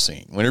ever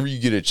seen. Whenever you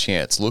get a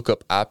chance, look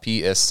up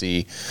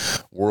IPSC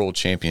World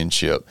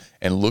Championship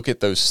and look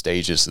at those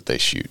stages that they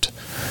shoot.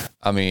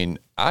 I mean,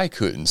 I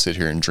couldn't sit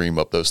here and dream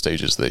up those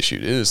stages they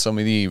shoot. It is some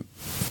of the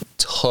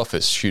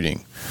toughest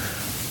shooting.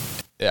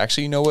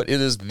 Actually, you know what? It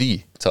is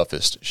the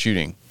toughest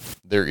shooting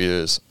there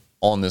is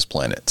on this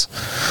planet.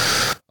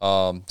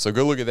 So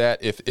go look at that.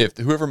 If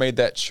whoever made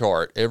that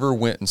chart ever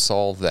went and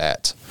saw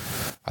that,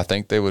 I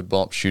think they would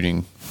bump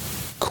shooting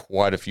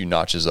quite a few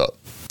notches up.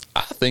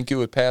 I think it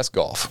would pass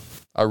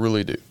golf. I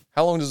really do.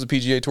 How long does the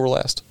PGA Tour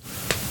last?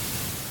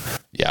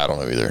 Yeah, I don't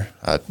know either.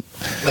 Like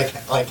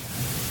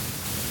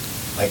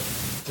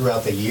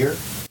throughout the year?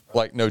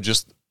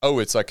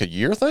 It's like a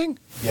year thing?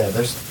 Yeah,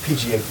 there's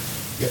PGA.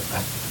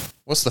 Yeah.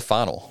 What's the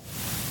final?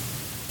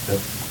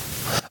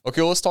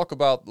 Okay, well, let's talk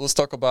about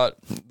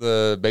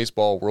the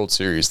baseball World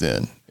Series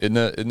then.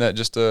 Isn't that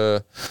just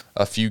a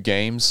few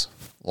games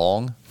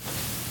long?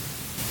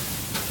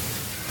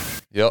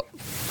 Yep.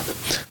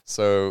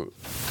 So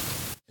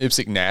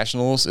IPSC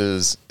Nationals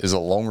is a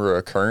longer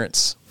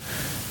occurrence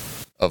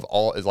of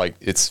all.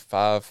 It's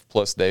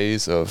 5+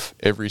 days of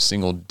every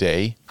single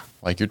day.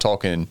 You're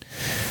talking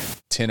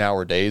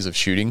 10-hour days of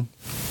shooting.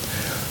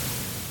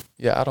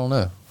 Yeah, I don't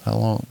know. How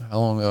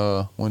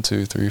long? 1,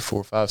 2, 3,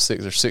 4, 5,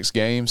 6. There's 6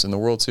 games in the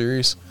World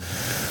Series.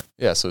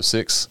 Yeah, so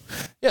 6.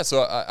 Yeah,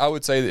 so I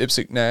would say the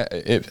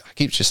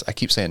IPSC. I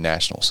keep saying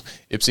Nationals.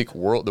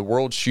 IPSC the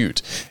World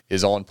Shoot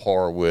is on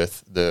par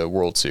with the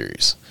World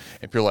Series.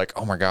 And people are like,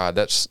 oh my God,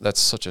 that's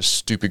such a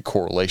stupid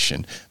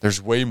correlation. There's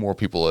way more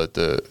people at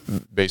the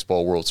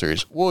baseball World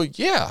Series. Well,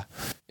 yeah,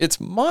 it's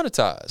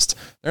monetized.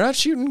 They're not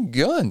shooting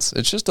guns.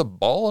 It's just a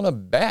ball and a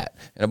bat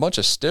and a bunch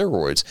of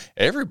steroids.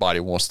 Everybody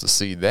wants to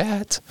see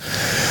that.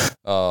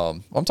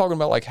 I'm talking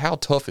about like how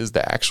tough is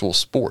the actual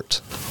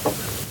sport.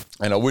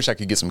 And I wish I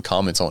could get some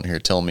comments on here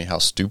telling me how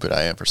stupid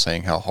I am for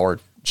saying how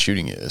hard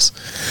shooting is.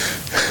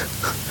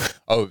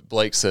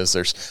 Blake says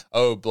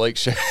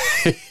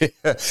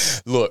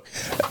look,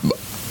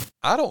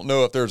 I don't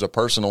know if there's a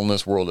person on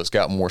this world that's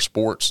got more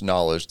sports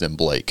knowledge than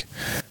Blake.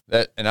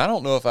 And I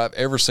don't know if I've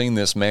ever seen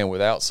this man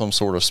without some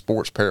sort of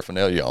sports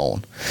paraphernalia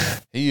on.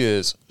 He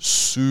is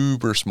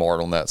super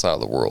smart on that side of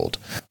the world.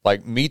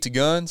 Like me to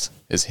guns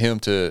is him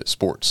to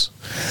sports.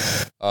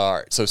 All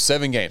right, so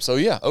 7 games. So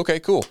yeah, okay,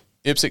 cool.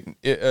 IPSC,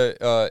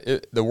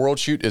 the World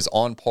Shoot is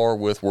on par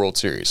with World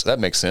Series. That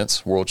makes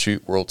sense. World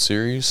Shoot, World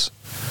Series.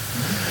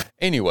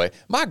 Anyway,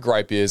 my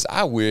gripe is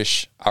I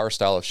wish our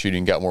style of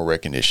shooting got more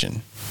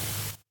recognition.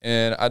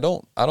 And I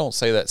don't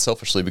say that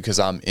selfishly because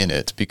I'm in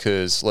it,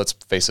 because let's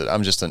face it,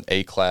 I'm just an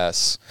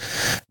A-class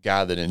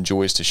guy that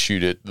enjoys to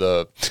shoot at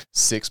the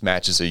 6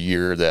 matches a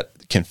year that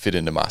can fit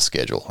into my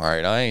schedule. All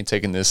right, I ain't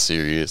taking this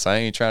serious. I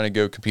ain't trying to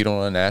go compete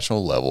on a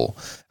national level.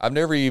 I've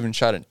never even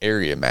shot an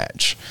area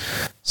match.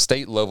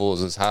 State level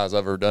is as high as I've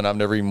ever done. I've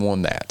never even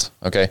won that.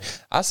 Okay,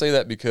 I say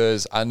that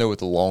because I know what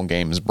the long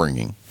game is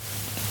bringing.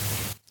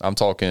 I'm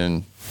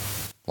talking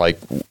like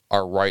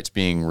our rights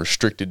being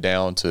restricted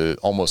down to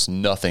almost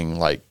nothing,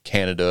 like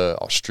Canada,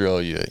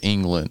 Australia,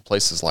 England,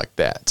 places like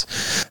that.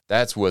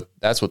 That's what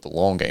the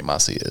long game I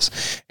see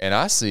is. And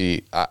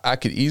I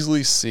could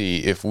easily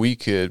see if we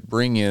could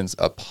bring in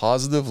a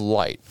positive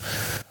light,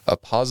 a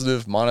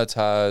positive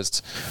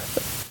monetized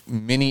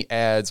mini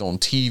ads on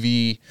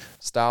TV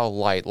style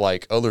light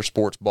like other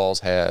sports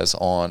balls has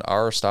on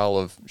our style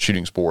of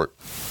shooting sport,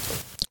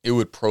 it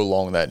would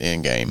prolong that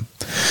end game.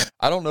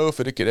 I don't know if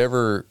it could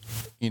ever,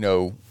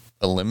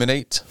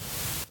 eliminate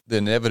the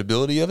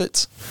inevitability of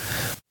it,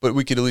 but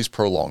we could at least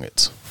prolong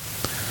it.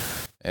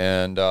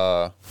 And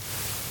I'm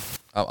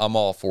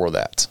all for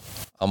that.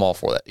 I'm all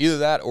for that. Either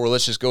that, or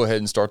let's just go ahead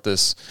and start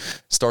this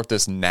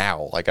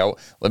now. Like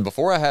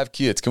before I have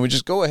kids, can we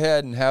just go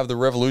ahead and have the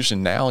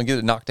revolution now and get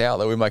it knocked out?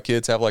 That way my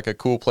kids have like a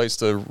cool place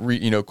to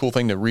cool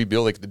thing to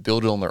rebuild. They can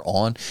build it on their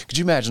own. Could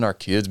you imagine our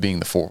kids being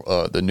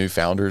the new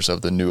founders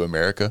of the new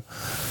America?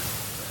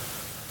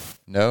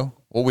 No?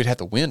 Well, we'd have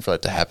to win for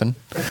that to happen.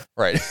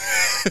 Right.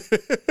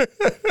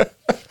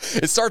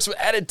 It starts with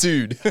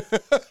attitude.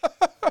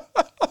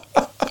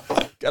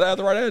 Gotta have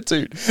the right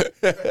attitude.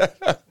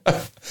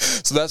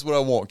 So that's what I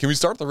want. Can we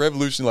start the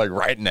revolution like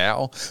right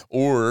now,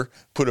 or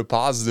put a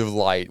positive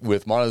light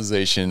with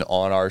monetization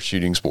on our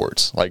shooting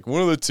sports? Like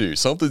one of the two.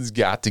 Something's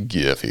got to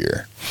give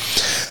here.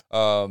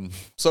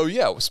 So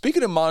yeah,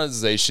 speaking of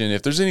monetization,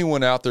 if there's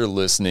anyone out there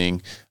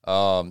listening,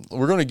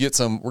 we're going to get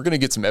some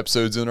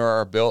episodes under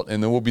our belt,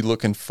 and then we'll be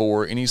looking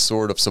for any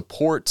sort of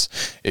support.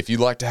 If you'd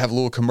like to have a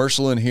little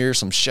commercial in here,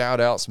 some shout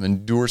out, some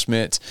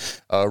endorsement,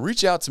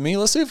 reach out to me.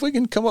 Let's see if we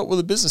can come up with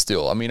a business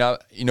deal. I mean,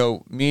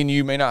 me and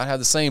you may not have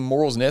the same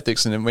morals and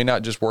ethics, and it may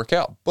not just work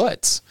out,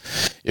 but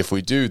if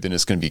we do, then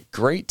it's going to be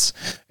great.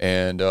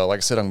 And, like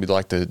I said, I'm going to be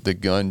like the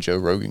gun Joe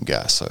Rogan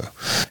guy. So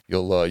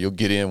you'll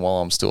get in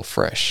while I'm still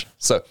fresh.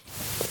 So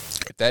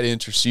if that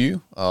interests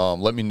you,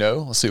 let me know.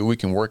 Let's see what we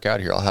can work out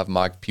here. I'll have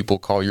my people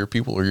call your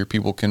people, or your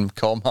people can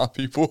call my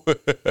people.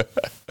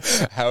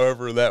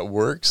 However that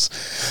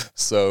works.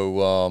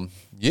 So,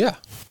 yeah,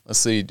 let's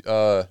see.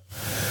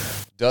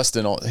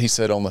 Dustin, he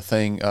said on the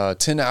thing,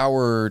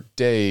 10-hour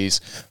days,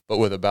 but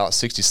with about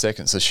 60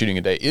 seconds of shooting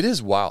a day. It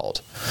is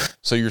wild.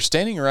 So you're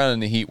standing around in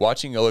the heat,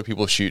 watching other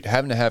people shoot,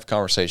 having to have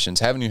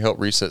conversations, having to help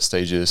reset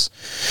stages.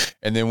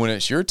 And then when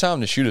it's your time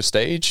to shoot a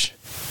stage,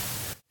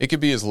 it could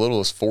be as little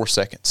as 4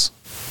 seconds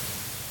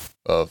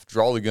of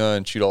draw the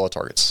gun, shoot all the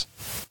targets.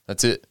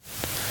 That's it.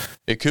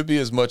 It could be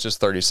as much as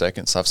 30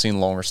 seconds. I've seen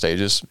longer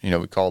stages.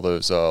 We call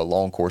those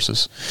long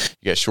courses.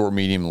 You got short,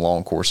 medium, and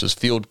long courses.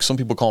 Field. Some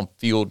people call them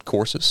field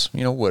courses.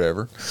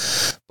 Whatever.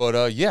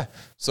 But yeah.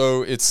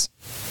 So it's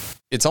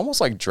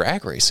almost like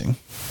drag racing.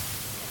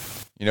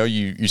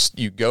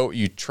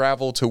 You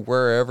travel to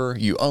wherever.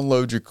 You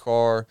unload your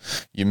car.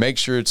 You make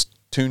sure it's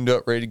tuned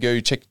up, ready to go.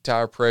 You check your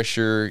tire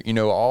pressure,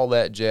 all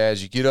that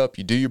jazz. You get up,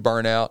 you do your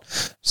burnout.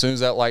 As soon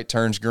as that light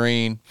turns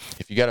green,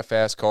 if you got a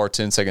fast car,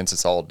 10 seconds,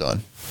 it's all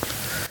done.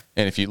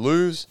 And if you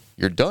lose,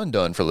 you're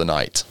done for the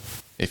night.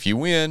 If you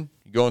win,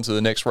 you go into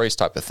the next race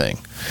type of thing.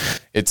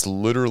 It's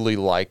literally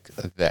like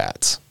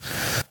that.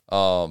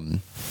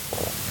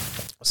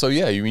 So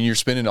yeah, you're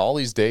spending all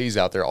these days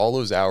out there, all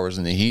those hours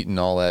in the heat and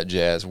all that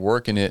jazz,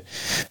 working it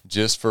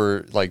just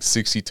for like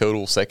 60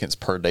 total seconds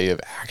per day of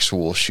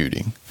actual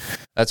shooting.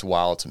 That's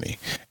wild to me.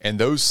 And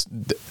those,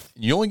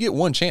 you only get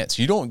one chance.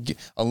 You don't get,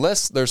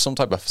 unless there's some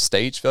type of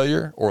stage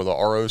failure or the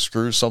RO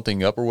screws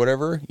something up or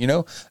whatever,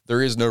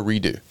 there is no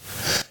redo.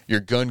 Your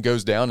gun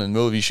goes down in the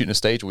middle of you shooting a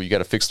stage. Well, you got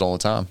to fix it all the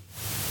time.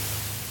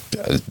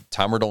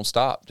 Timer don't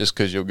stop just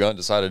because your gun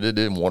decided it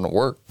didn't want to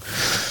work.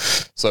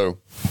 So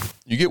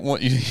you get one,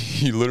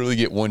 you literally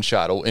get one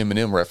shot. Old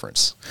Eminem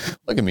reference.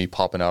 Look at me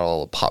popping out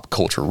all the pop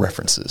culture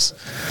references.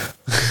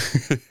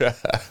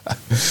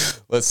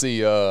 Let's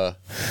see.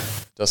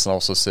 Dustin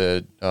also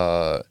said,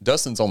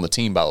 Dustin's on the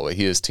team, by the way.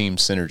 He is Team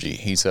Synergy.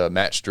 He's a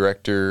match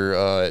director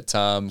at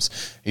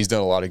times. He's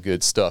done a lot of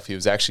good stuff. He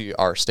was actually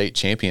our state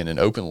champion in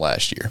Open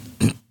last year.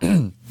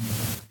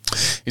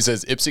 He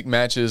says IPSC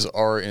matches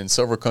are in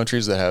several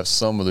countries that have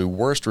some of the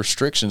worst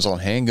restrictions on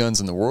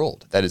handguns in the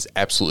world. That is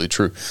absolutely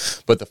true.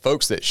 But the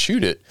folks that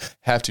shoot it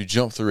have to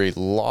jump through a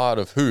lot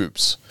of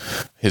hoops.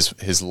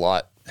 His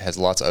lot has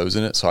lots of O's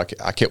in it, so I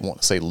kept wanting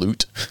to say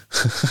loot.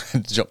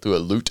 Jump through a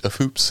loot of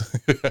hoops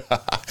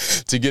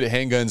to get at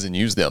handguns and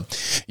use them.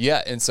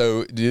 Yeah, and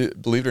so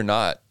believe it or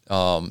not,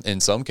 in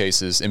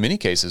many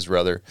cases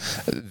rather,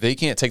 they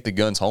can't take the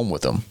guns home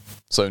with them.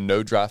 So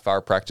no dry fire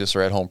practice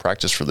or at-home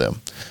practice for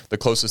them. The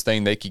closest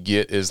thing they could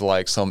get is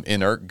like some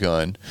inert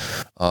gun,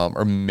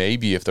 or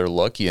maybe if they're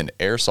lucky, an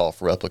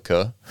airsoft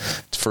replica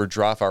for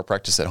dry fire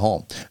practice at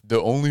home. The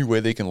only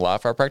way they can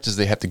live fire practice is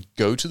they have to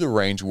go to the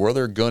range where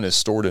their gun is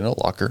stored in a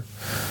locker,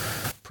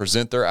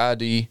 present their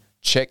ID,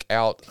 check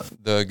out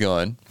the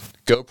gun,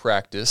 go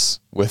practice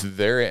with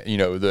their,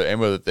 the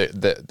ammo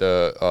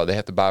that they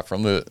have to buy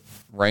from the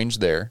range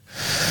there.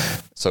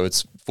 So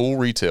it's full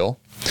retail.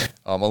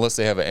 Unless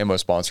they have an ammo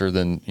sponsor,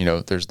 then,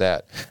 there's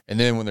that. And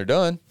then when they're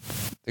done,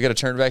 they got to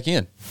turn it back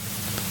in.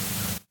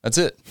 That's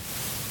it.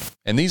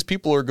 And these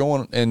people are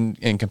going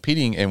and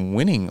competing and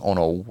winning on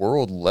a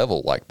world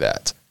level like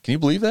that. Can you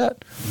believe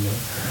that?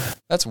 Yeah.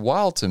 That's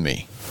wild to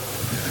me.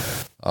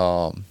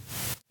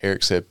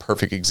 Eric said,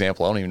 perfect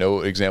example. I don't even know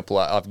what example.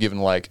 I've given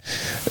like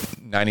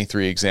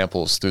 93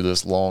 examples through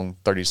this long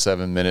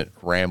 37-minute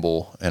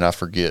ramble, and I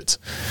forget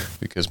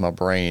because my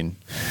brain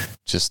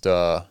just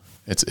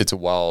it's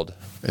wild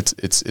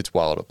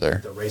up there.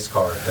 The race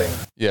car thing.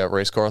 Yeah,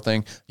 race car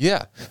thing.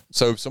 Yeah.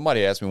 So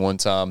somebody asked me one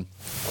time,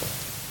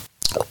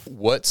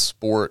 what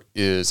sport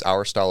is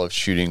our style of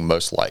shooting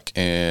most like?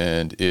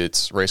 And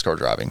it's race car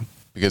driving,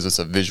 because it's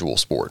a visual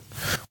sport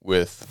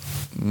with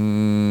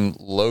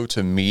low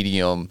to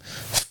medium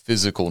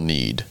physical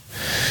need.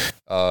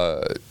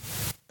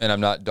 And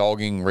I'm not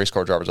dogging race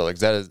car drivers. Like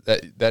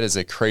that is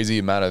a crazy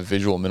amount of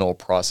visual mental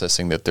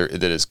processing that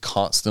is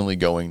constantly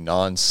going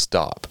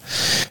nonstop.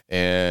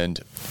 And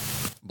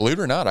believe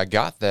it or not, I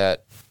got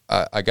that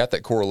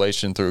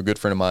correlation through a good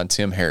friend of mine,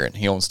 Tim Herron.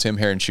 He owns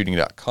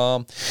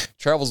TimHerronShooting.com.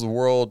 Travels the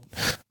world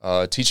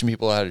teaching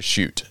people how to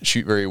shoot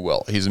very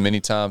well. He's a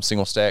many-time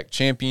single stack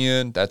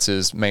champion. That's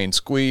his main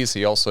squeeze.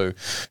 He also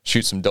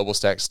shoots some double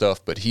stack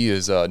stuff, but he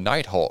is a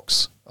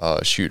Nighthawks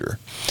shooter.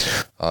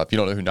 If you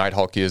don't know who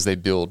Nighthawk is, they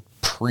build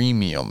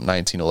premium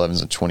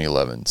 1911s and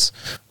 2011s.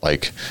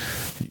 Like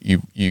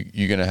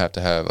you're gonna have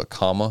to have a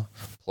comma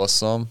plus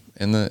some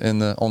in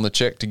the on the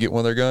check to get one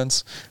of their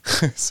guns.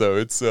 So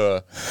it's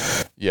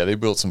they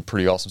built some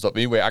pretty awesome stuff. But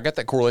anyway, I got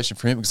that correlation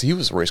from him because he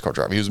was a race car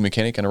driver. He was a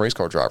mechanic and a race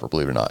car driver,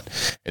 believe it or not.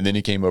 And then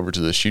he came over to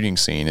the shooting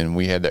scene, and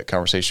we had that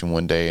conversation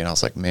one day, and I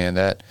was like, man,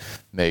 that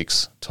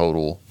makes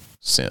total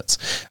sense.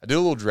 I did a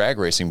little drag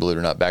racing, believe it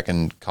or not, back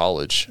in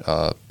college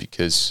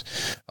because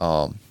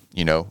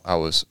I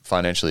was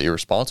financially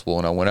irresponsible,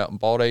 and I went out and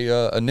bought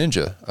a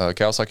Ninja, a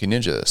Kawasaki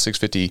Ninja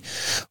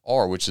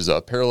 650R, which is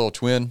a parallel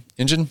twin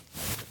engine.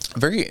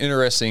 Very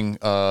interesting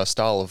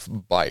style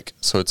of bike.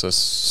 So it's a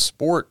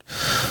sport,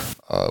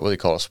 what do they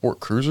call it? Sport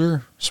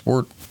cruiser?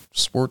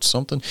 Sport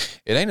something.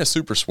 It ain't a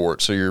super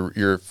sport, so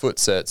your foot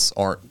sets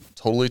aren't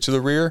totally to the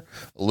rear.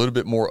 A little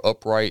bit more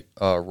upright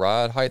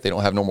ride height. They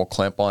don't have normal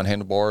clamp-on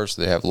handlebars.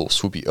 They have a little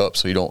swoopy up,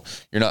 so you're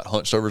not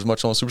hunched over as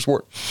much on a super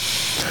sport.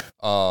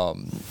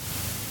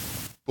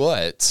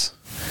 But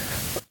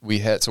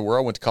where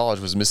I went to college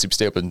was Mississippi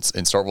State up in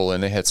Starkville,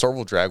 and they had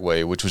Starkville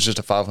Dragway, which was just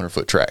a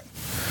 500-foot track.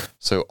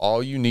 So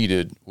all you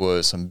needed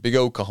was some big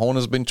old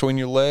cojones between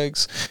your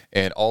legs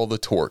and all the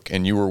torque,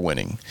 and you were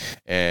winning.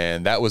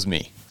 And that was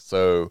me.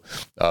 So,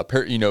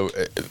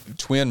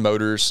 twin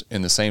motors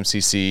in the same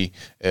CC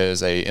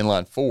as a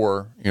inline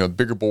 4,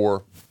 bigger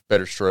bore,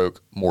 better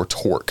stroke, more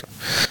torque.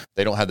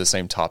 They don't have the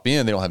same top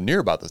end. They don't have near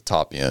about the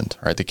top end,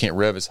 right? They can't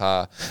rev as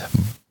high.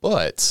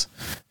 But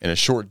in a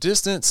short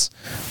distance,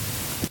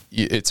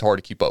 it's hard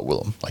to keep up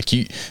with them. Like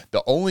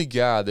the only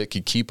guy that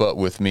could keep up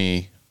with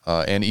me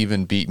and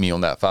even beat me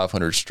on that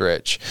 500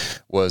 stretch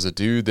was a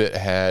dude that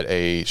had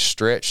a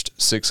stretched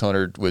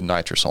 600 with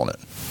nitrous on it.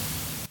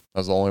 That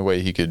was the only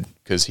way he could,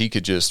 because he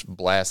could just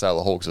blast out of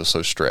the hole because it was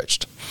so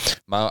stretched.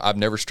 I've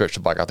never stretched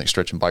a bike. I think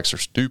stretching bikes are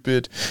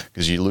stupid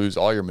because you lose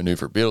all your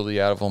maneuverability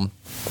out of them.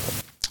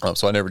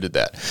 So I never did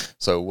that.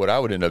 So what I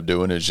would end up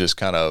doing is just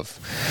kind of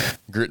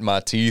gritting my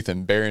teeth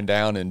and bearing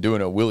down and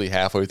doing a wheelie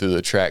halfway through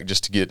the track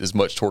just to get as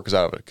much torque as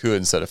I could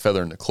instead of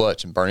feathering the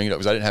clutch and burning it up,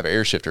 because I didn't have an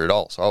air shifter at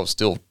all. So I was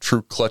still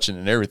true clutching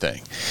and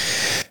everything.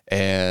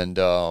 And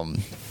so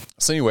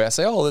anyway, I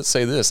say, let's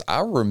say this.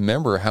 I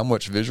remember how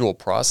much visual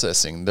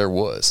processing there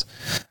was.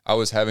 I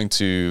was having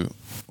to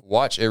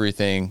watch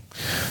everything,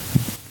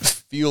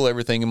 feel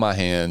everything in my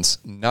hands,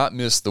 not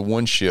miss the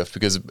one shift,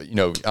 because,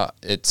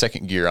 at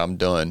second gear, I'm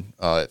done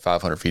at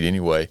 500 feet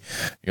anyway.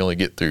 You only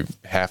get through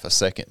half a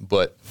second.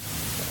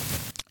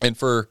 And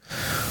for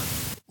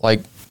like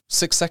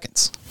 6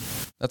 seconds,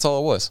 that's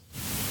all it was.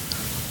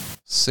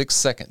 6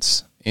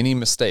 seconds. Any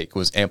mistake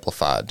was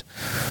amplified.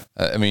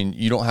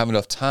 You don't have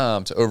enough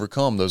time to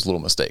overcome those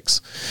little mistakes.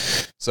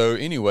 So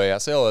anyway, I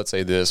say all that to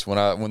say this.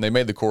 When they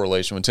made the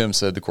correlation, when Tim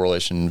said the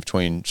correlation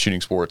between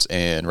shooting sports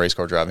and race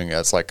car driving,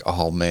 it's like,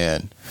 oh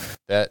man,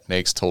 that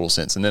makes total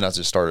sense. And then I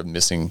just started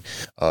missing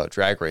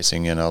drag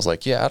racing, and I was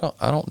like, yeah,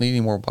 I don't need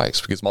any more bikes,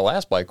 because my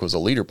last bike was a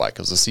leader bike. It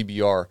was a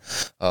CBR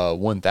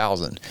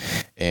 1000,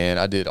 and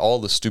I did all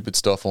the stupid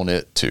stuff on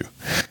it too.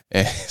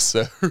 And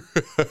so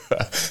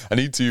I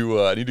need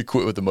to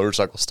quit with the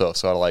motorcycle stuff,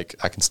 so I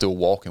can still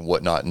walk and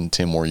whatnot in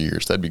 10 more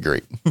years. That'd be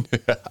great.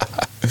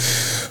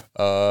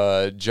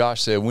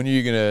 Josh said, when are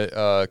you going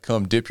to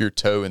come dip your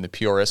toe in the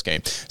PRS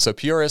game? So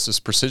PRS is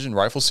Precision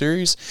Rifle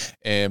Series,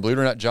 and believe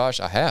it or not, Josh,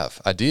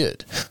 I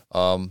did.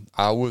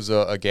 I was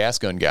a gas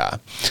gun guy.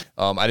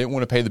 I didn't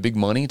want to pay the big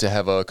money to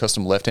have a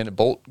custom left-handed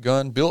bolt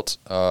gun built.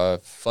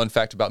 Fun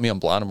fact about me, I'm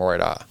blind in my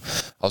right eye.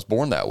 I was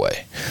born that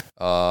way.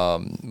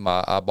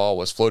 My eyeball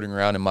was floating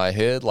around in my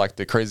head like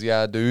the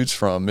crazy-eyed dudes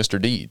from Mr.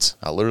 Deeds.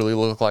 I literally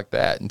looked like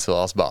that until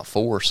I was about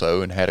 4 or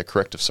so, and had a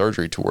corrective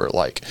surgery to where it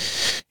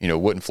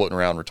wasn't floating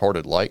around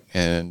retarded like.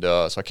 And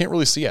so I can't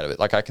really see out of it.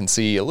 Like, I can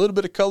see a little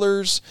bit of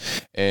colors,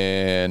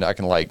 and I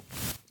can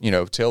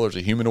tell there's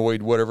a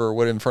humanoid whatever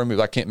in front of me,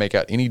 but I can't make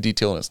out any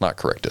detail, and it's not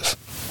corrective.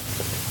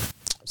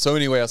 So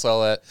anyway, I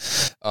saw that.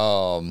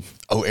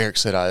 Eric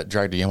said I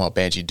dragged a Yamaha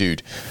Banshee.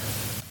 Dude,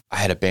 I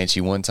had a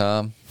Banshee one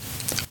time.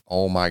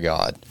 Oh my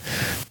God.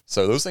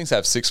 So those things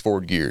have 6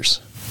 forward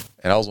gears,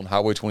 and I was on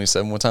Highway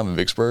 27 one time in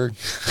Vicksburg.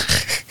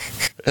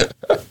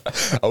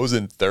 I was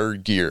in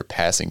 3rd gear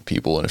passing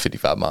people in a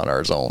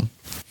 55-mile-an-hour zone.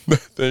 That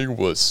thing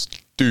was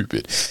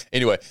stupid.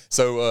 Anyway,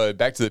 so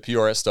back to the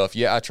PRS stuff.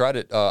 Yeah, I tried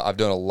it. I've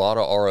done a lot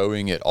of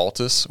ROing at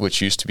Altus,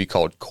 which used to be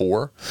called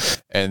Core.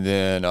 And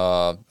then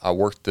I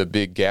worked the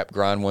big gap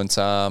grind one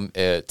time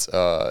at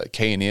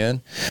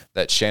K&N,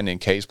 that Shannon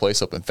K's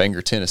place up in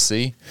Fenger,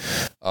 Tennessee.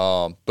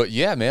 But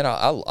yeah, man,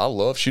 I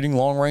love shooting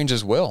long range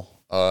as well.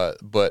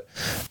 But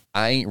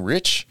I ain't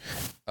rich.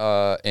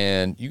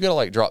 And you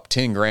gotta drop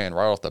 10 grand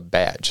right off the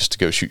bat just to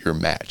go shoot your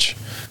match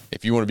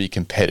if you want to be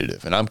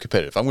competitive. And I'm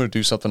competitive. If I'm going to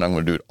do something, I'm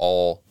going to do it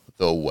all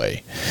the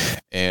way.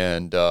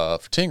 And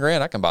for 10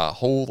 grand, I can buy a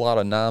whole lot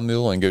of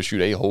 9mm and go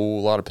shoot a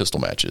whole lot of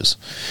pistol matches.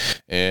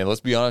 And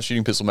let's be honest,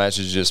 shooting pistol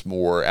matches is just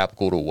more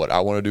applicable to what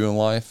I want to do in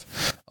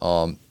life.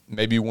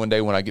 Maybe one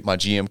day when I get my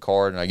GM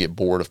card and I get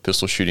bored of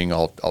pistol shooting,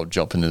 I'll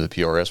jump into the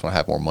PRS when I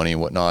have more money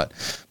and whatnot.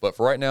 But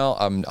for right now,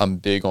 I'm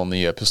big on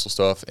the pistol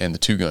stuff and the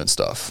 2-gun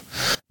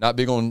stuff. Not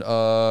big on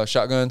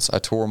shotguns. I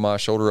tore my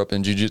shoulder up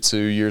in jiu-jitsu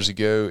years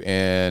ago,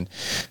 and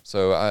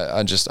so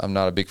I'm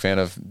not a big fan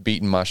of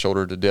beating my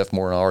shoulder to death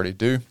more than I already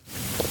do.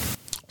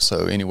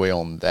 So anyway,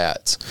 on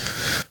that,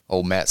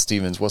 old Matt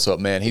Stevens, what's up,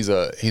 man? He's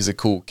a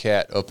cool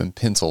cat up in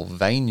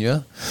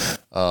Pennsylvania.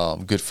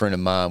 Good friend of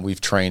mine. We've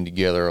trained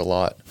together a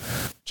lot.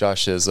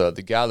 Josh says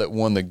the guy that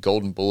won the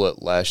Golden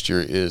Bullet last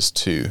year is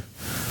too.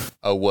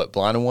 What,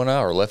 blind in one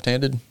eye or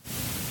left-handed?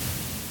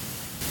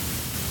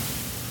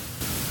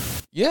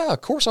 Yeah, of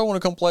course I want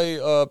to come play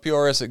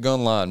PRS at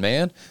Gunline,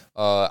 man.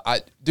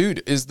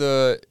 Is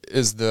the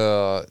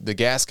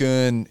gas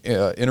gun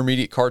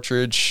intermediate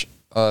cartridge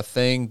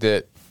thing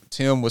that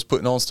Tim was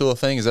putting on still a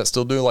thing? Is that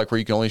still doing, where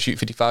you can only shoot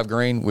 55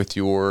 grain with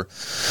your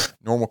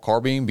normal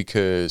carbine?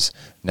 Because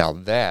now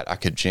that I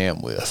could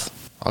jam with.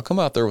 I'll come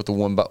out there with the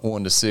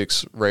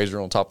 1:6 razor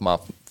on top of my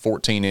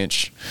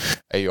 14-inch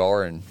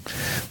AR and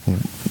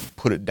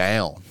put it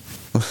down.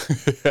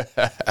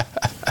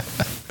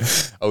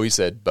 He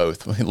said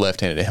both,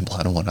 left-handed and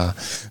blind in one eye.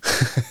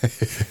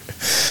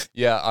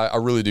 Yeah, I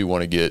really do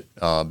want to get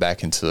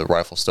back into the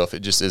rifle stuff. It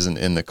just isn't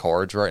in the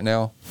cards right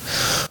now.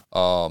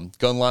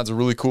 Gunline's a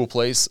really cool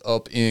place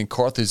up in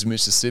Carthage,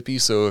 Mississippi.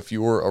 So if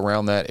you're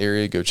around that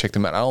area, go check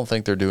them out. I don't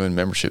think they're doing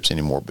memberships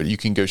anymore, but you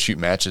can go shoot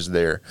matches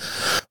there.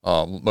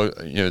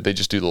 They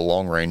just do the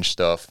long range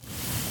stuff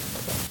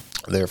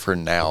there for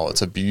now.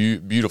 It's a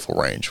beautiful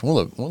range.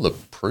 One of the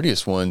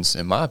prettiest ones,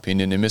 in my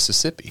opinion, in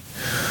Mississippi.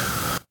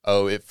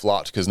 Oh, it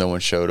flopped because no one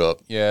showed up.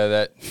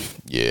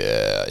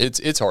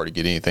 It's hard to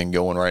get anything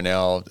going right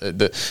now.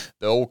 The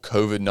old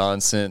COVID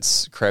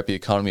nonsense, crappy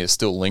economy is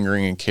still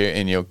lingering and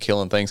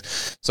killing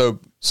things. So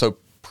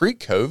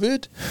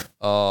pre-COVID,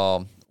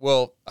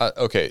 Well,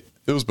 okay.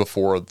 It was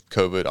before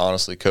COVID.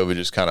 Honestly, COVID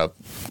just kind of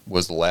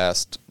was the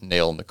last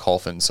nail in the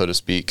coffin, so to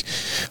speak.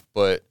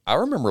 But I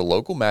remember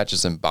local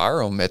matches in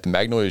Byram at the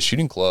Magnolia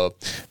Shooting Club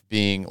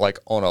being like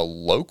on a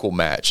local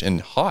match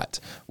and hot.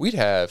 We'd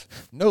have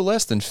no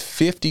less than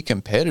 50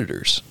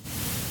 competitors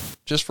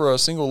just for a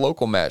single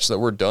local match that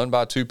were done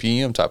by 2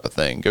 p.m. type of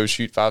thing. Go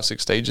shoot 5-6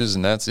 stages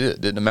and that's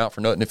it. Didn't amount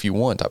for nothing if you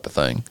won type of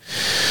thing.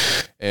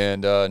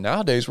 And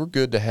nowadays we're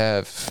good to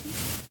have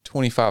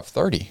 25,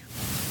 30.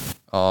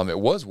 It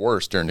was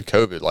worse during the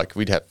COVID. Like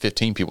we'd have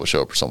 15 people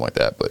show up or something like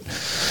that. But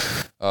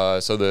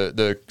so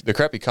the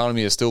crap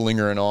economy is still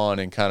lingering on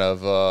and kind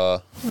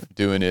of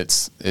doing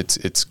its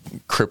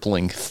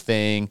crippling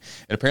thing.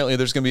 And apparently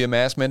there's going to be a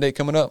mask mandate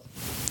coming up.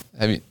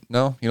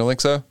 No, you don't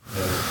think so?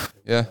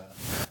 Yeah.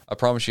 I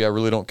promise you, I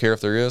really don't care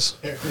if there is.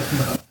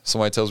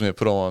 Somebody tells me to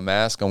put on a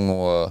mask, I'm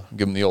going to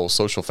give them the old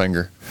social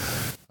finger.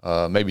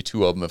 Maybe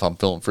 2 of them if I'm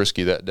feeling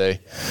frisky that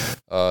day.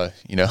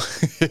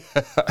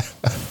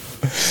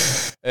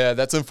 Yeah,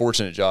 that's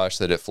unfortunate, Josh,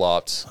 that it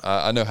flopped.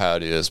 I know how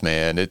it is,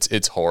 man.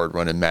 It's hard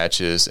running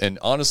matches. And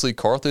honestly,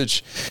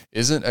 Carthage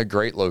isn't a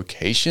great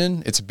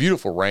location. It's a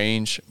beautiful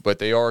range, but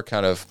they are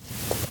kind of...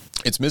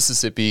 It's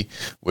Mississippi,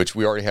 which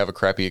we already have a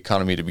crappy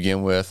economy to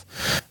begin with.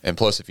 And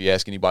plus, if you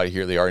ask anybody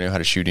here, they already know how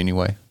to shoot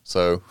anyway.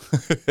 So,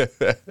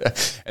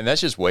 and that's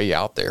just way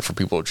out there for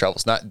people to travel.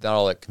 It's not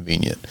all that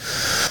convenient.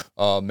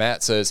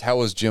 Matt says, how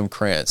was Jim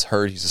Krantz?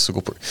 Heard he's a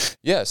school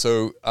Yeah,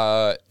 so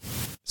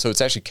it's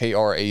actually Krantz.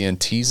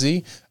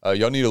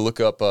 Y'all need to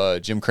look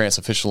up Jim Krantz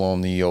official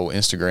on the old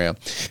Instagram.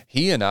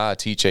 He and I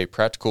teach a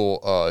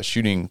practical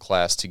shooting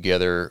class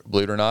together.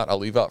 Believe it or not, I'll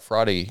leave out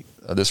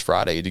this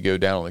Friday to go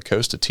down on the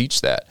coast to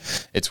teach that.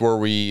 It's where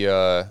we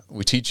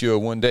teach you a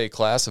 1-day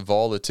class of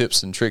all the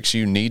tips and tricks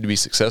you need to be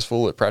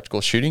successful at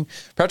practical shooting.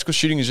 Practical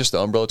shooting is just the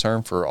umbrella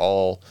term for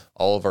all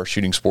of our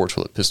shooting sports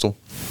with a pistol.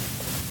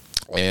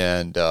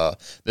 And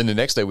then the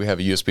next day we have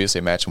a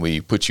USPSA match and we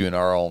put you in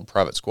our own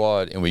private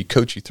squad and we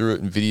coach you through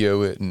it and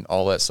video it and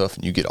all that stuff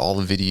and you get all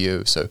the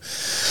video. So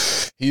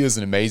he is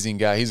an amazing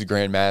guy. He's a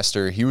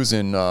grandmaster. He was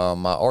in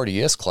my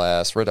RDS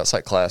class, Red Dot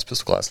Sight class,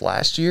 pistol class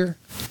last year.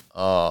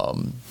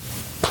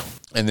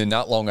 And then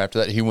not long after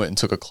that, he went and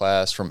took a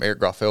class from Eric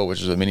Graffel,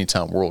 which is a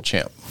many-time world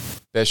champ,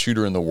 best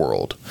shooter in the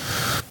world,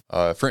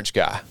 French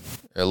guy.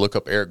 Look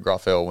up Eric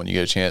Graffel when you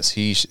get a chance.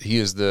 He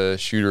is the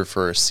shooter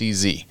for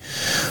CZ.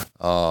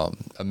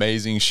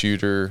 Amazing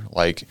shooter,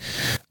 like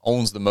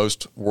owns the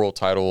most world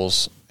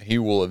titles. He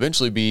will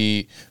eventually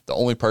be the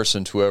only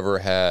person to ever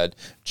had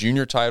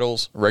junior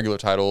titles, regular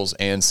titles,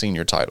 and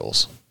senior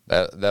titles.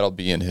 That'll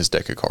be in his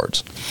deck of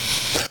cards.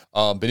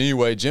 But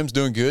anyway, Jim's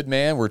doing good,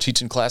 man. We're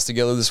teaching class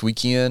together this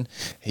weekend.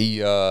 He,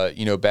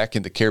 back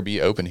in the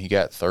Caribbean Open, he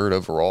got 3rd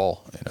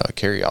overall in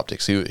carry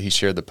optics. He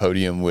shared the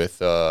podium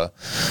with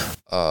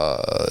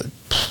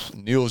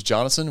Niels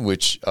Johnson,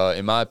 which,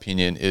 in my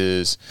opinion,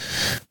 is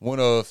one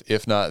of,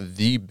 if not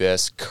the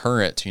best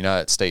current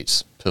United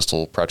States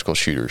pistol practical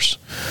shooters.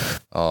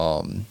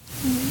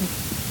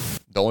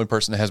 The only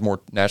person that has more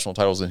national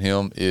titles than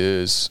him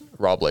is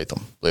Rob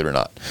Latham, believe it or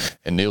not.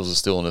 And Niels is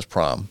still in his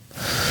prime.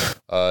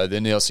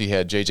 Then else he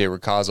had J.J.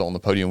 Racaza on the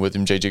podium with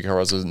him. J.J.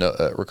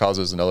 Racaza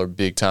is another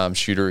big-time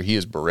shooter. He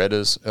is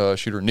Beretta's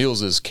shooter.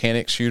 Niels is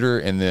Canik shooter,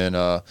 and then,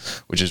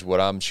 which is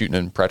what I'm shooting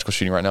in practical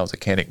shooting right now, is a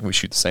Canik. We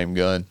shoot the same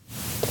gun.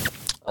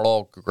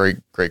 All great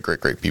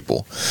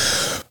people.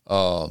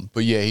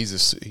 But yeah, he's a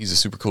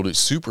super cool dude,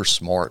 super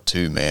smart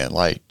too, man.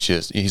 Like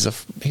just he's a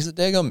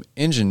daggum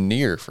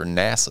engineer for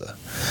NASA,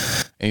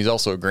 and he's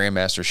also a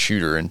grandmaster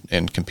shooter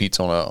and competes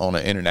on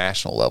an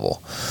international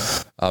level.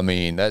 I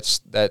mean, that's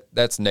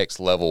next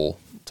level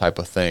type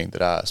of thing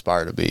that I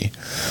aspire to be.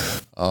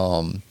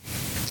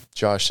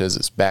 Josh says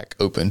it's back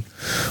open.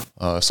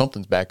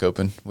 Something's back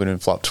open. We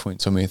didn't flop between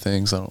so many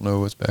things. I don't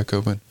know what's back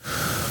open.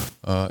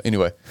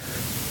 Anyway.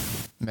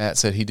 Matt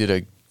said he did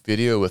a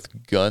video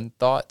with gun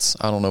thoughts.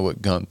 I don't know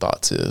what gun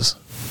thoughts is.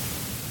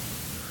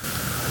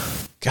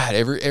 God,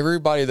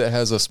 everybody that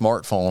has a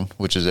smartphone,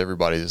 which is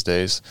everybody these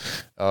days,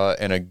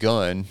 and a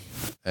gun,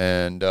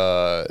 and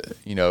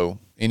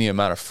any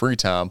amount of free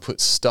time,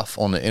 puts stuff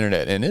on the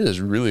internet, and it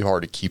is really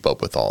hard to keep up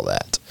with all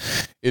that.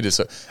 It is.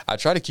 I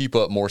try to keep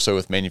up more so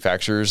with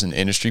manufacturers and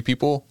industry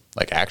people,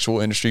 like actual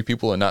industry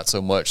people, and not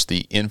so much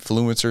the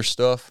influencer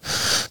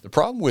stuff. The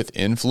problem with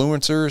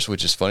influencers,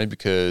 which is funny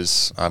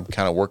because I'm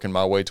kind of working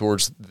my way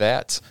towards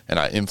that, and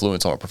I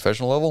influence on a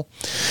professional level.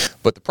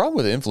 But the problem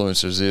with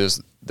influencers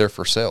is they're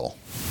for sale.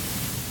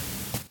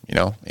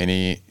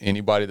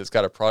 Anybody that's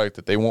got a product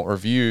that they want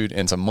reviewed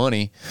and some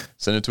money,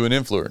 send it to an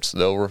influencer.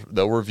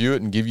 They'll review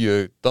it and give you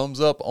a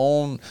thumbs up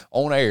on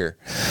air.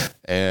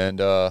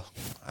 And I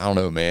don't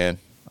know, man.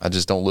 I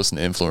just don't listen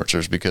to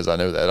influencers because I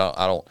know that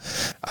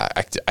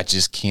I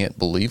just can't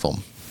believe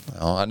them.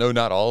 I know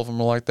not all of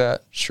them are like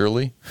that,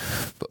 surely,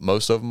 but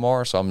most of them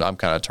are. So I'm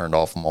kind of turned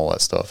off from all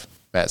that stuff.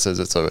 Matt says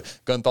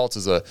Gun Thoughts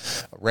is a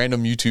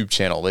random YouTube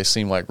channel. They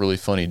seem like really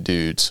funny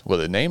dudes. With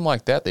a name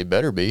like that, they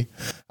better be.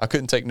 I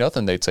couldn't take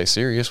nothing they'd say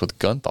serious with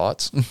Gun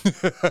Thoughts.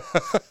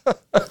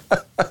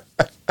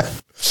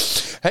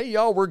 hey,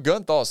 y'all, we're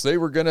gun thoughts. Today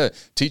we're going to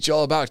teach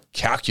y'all about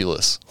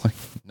calculus. Like,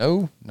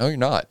 no, you're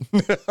not.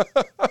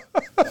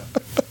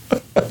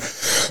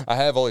 I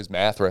have all these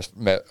math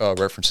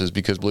references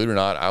because, believe it or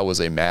not, I was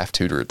a math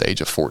tutor at the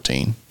age of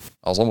 14.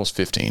 I was almost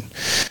 15.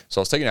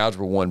 So I was taking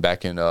Algebra 1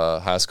 back in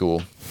high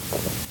school.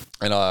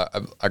 And I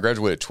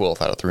graduated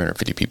 12th out of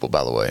 350 people,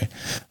 by the way.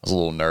 I was a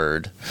little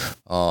nerd.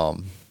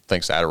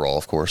 Thanks to Adderall,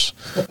 of course.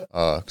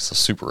 It's a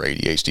super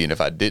ADHD. And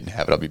if I didn't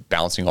have it, I'd be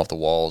bouncing off the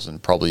walls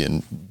and probably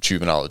in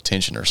juvenile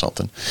detention or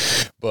something.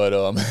 But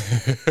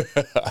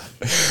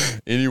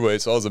anyway,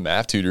 so I was a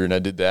math tutor and I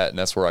did that. And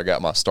that's where I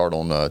got my start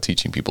on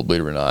teaching people,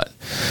 believe it or not.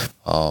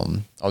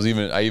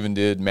 I even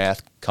did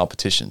math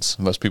competitions.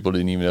 Most people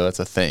didn't even know that's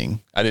a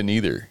thing. I didn't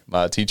either.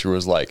 My teacher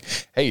was like,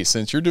 hey,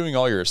 since you're doing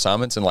all your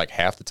assignments and like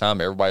half the time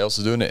everybody else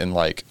is doing it and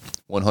like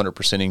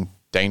 100%ing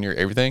dang near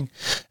everything,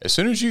 as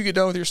soon as you get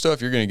done with your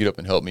stuff, you're going to get up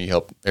and help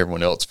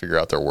everyone else figure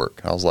out their work.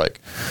 I was like,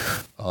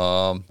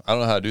 I don't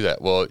know how to do that.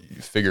 Well,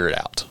 you figure it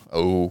out.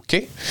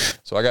 Okay.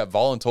 So I got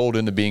voluntold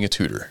into being a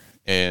tutor.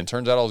 And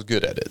turns out I was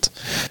good at it.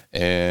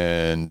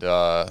 And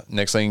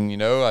next thing you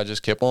know, I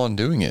just kept on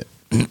doing it.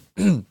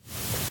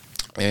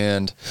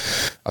 And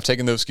I've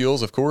taken those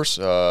skills, of course,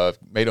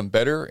 made them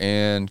better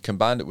and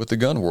combined it with the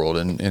gun world.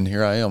 And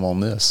here I am on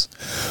this.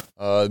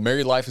 The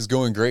married life is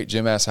going great.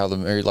 Jim asked how the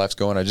married life's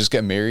going. I just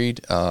got married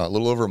a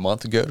little over a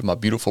month ago to my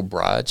beautiful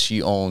bride.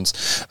 She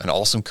owns an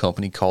awesome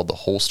company called The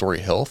Whole Story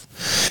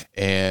Health.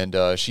 And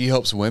she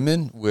helps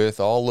women with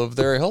all of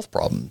their health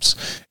problems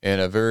in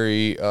a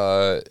very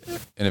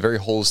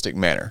holistic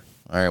manner.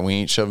 All right, we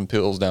ain't shoving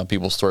pills down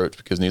people's throats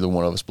because neither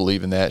one of us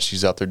believe in that.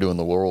 She's out there doing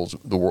the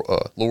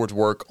Lord's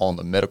work on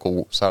the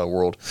medical side of the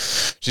world.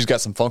 She's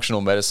got some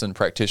functional medicine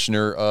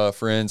practitioner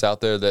friends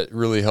out there that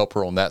really help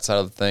her on that side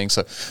of the thing.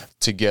 So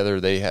together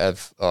they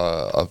have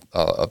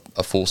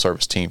a full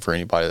service team for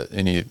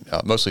anybody,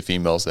 mostly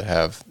females that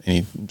have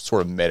any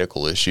sort of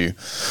medical issue.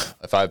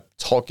 If I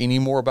talk any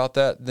more about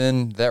that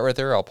than that right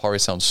there, I'll probably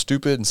sound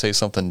stupid and say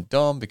something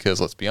dumb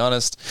because let's be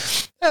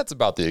honest, that's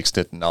about the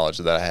extent of knowledge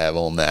that I have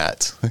on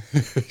that.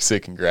 He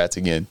said, congrats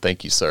again.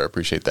 Thank you, sir.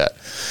 Appreciate that.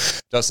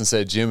 Dustin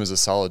said, Jim is a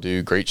solid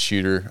dude, great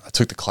shooter. I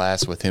took the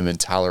class with him and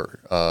Tyler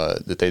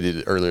that they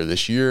did earlier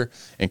this year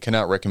and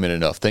cannot recommend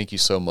enough. Thank you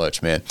so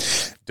much, man.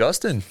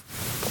 Dustin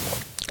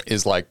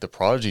is like the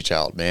prodigy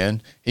child,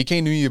 man. He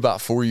came to me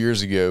about 4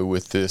 years ago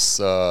with this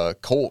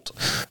Colt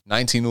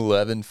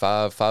 1911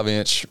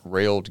 5-inch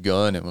railed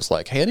gun and was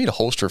like, hey, I need a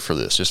holster for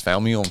this. Just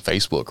found me on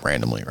Facebook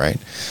randomly, right?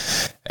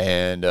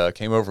 And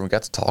came over and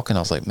got to talking. I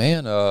was like,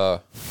 man, why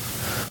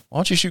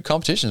don't you shoot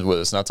competitions with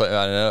us? And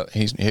I know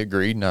he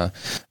agreed, and I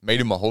made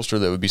him a holster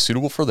that would be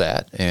suitable for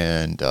that.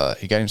 And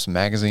he got him some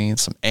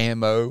magazines, some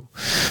ammo.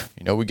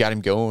 We got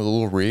him going with a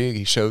little rig.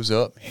 He shows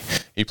up.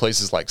 He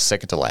places like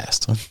second to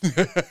last.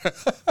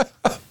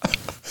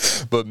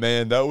 But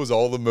man, that was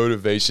all the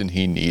motivation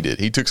he needed.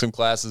 He took some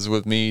classes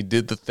with me,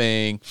 did the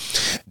thing,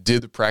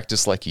 did the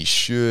practice like he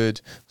should,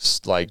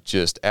 like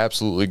just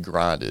absolutely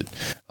grinded.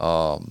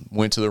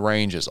 Went to the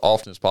range as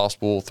often as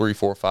possible, 3,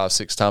 4, 5,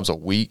 6 times a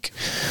week,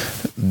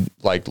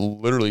 like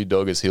literally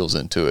dug his heels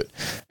into it.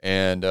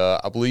 And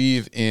I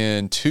believe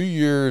in 2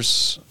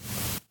 years,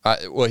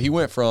 he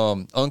went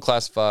from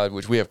unclassified,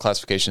 which we have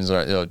classifications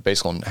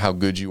based on how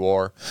good you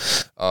are.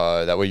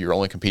 That way you're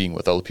only competing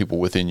with other people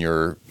within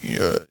your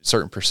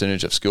certain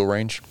percentage of skill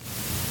range.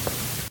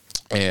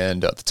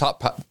 And the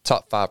top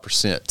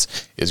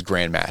 5% is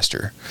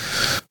Grandmaster.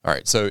 All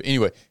right. So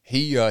anyway,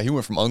 he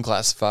went from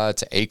unclassified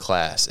to A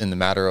class in the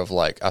matter of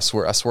like, I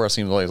swear I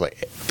seen him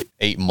like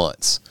 8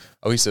 months.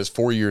 Oh, he says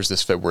 4 years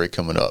this February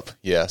coming up.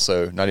 Yeah.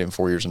 So not even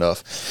 4 years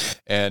enough.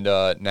 And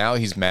now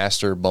he's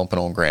master bumping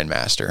on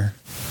Grandmaster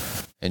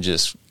and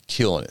just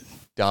killing it.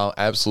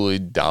 Absolutely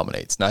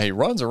dominates. Now he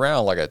runs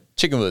around like a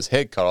chicken with his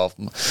head cut off.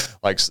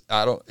 Like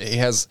he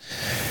has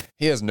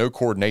no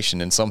coordination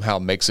and somehow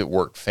makes it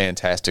work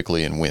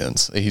fantastically and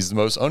wins. He's the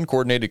most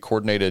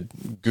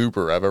coordinated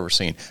goober I've ever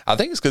seen. I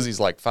think it's because he's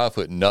like 5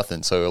 foot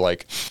nothing. So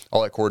like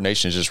all that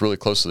coordination is just really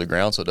close to the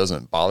ground. So it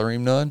doesn't bother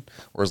him none.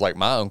 Whereas like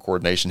my own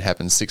coordination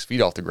happens 6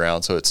 feet off the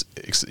ground. So it's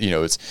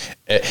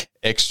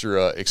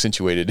extra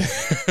accentuated.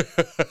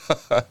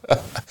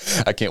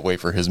 I can't wait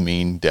for his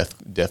mean death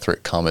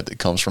threat comment that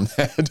comes from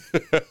that.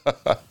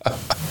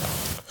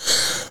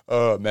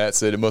 Matt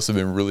said it must have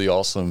been really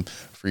awesome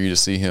for you to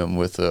see him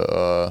with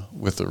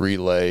the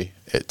relay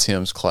at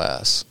Tim's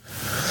class.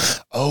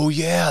 Oh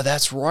yeah,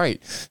 that's right.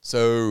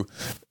 So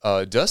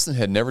Dustin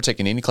had never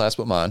taken any class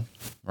but mine,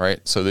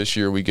 right? So this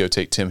year we go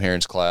take Tim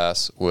Herron's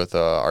class with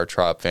our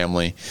tribe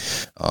family.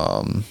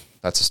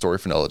 That's a story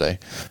for another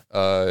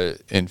day.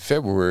 In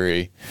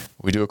February,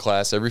 we do a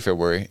class every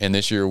February, and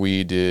this year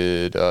we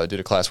did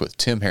a class with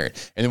Tim Herron,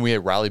 and then we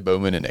had Riley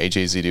Bowman and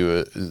AJ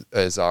Zidu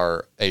as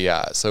our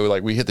AI. So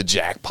like we hit the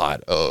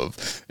jackpot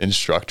of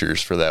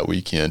instructors for that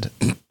weekend.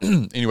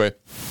 Anyway,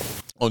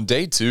 on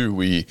day 2,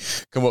 we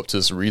come up to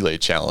this relay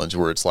challenge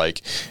where it's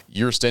like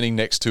you're standing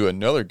next to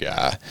another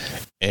guy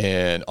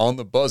And on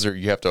the buzzer,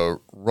 you have to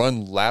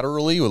run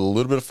laterally with a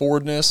little bit of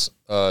forwardness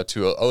to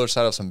the other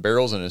side of some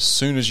barrels. And as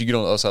soon as you get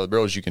on the other side of the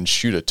barrels, you can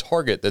shoot a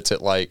target that's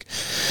at like,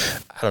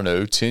 I don't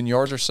know, 10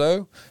 yards or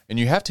so. And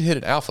you have to hit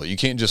an alpha. You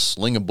can't just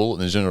sling a bullet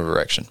in the general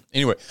direction.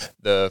 Anyway,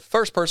 the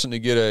first person to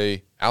get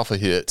a alpha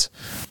hit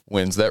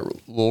wins that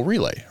little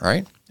relay,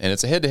 right? And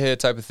it's a head-to-head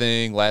type of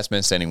thing. Last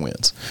man standing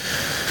wins.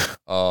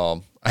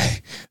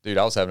 Dude,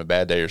 I was having a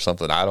bad day or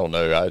something. I don't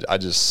know. I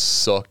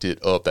just sucked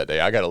it up that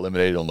day. I got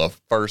eliminated on the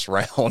first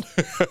round.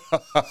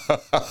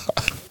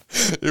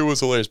 It was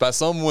hilarious. By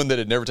someone that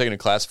had never taken a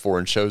class before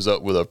and shows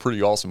up with a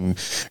pretty awesome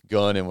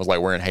gun and was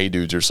like wearing Hey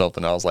Dudes or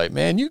something. I was like,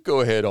 man, you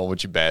go ahead on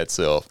with your bad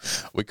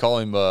self. We call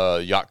him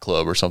Yacht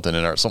Club or something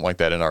something like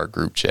that in our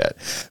group chat.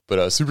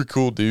 But super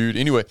cool dude.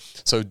 Anyway,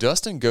 so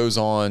Dustin goes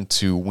on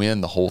to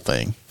win the whole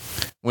thing.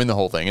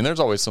 And there's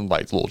always some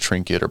like little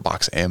trinket or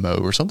box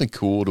ammo or something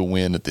cool to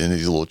win at the end of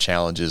these little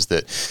challenges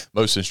that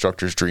most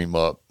instructors dream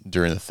up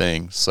during the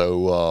thing.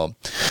 So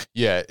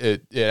yeah,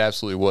 it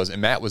absolutely was.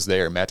 And Matt was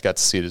there. Matt got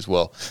to see it as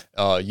well.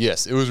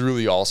 Yes, it was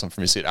really awesome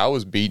for me to see it. I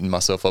was beating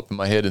myself up in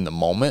my head in the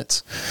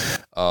moment,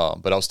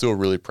 but I was still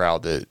really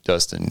proud that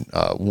Dustin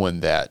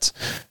won that.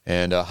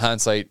 And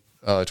hindsight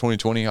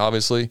 2020,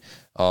 obviously,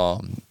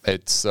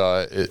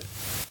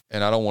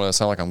 and I don't want to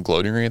sound like I'm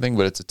gloating or anything,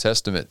 but it's a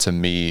testament to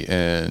me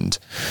and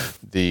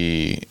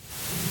the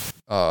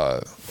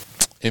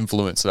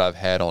influence that I've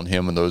had on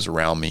him and those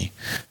around me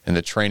and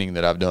the training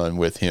that I've done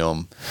with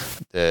him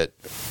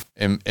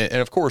and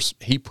of course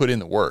he put in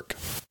the work.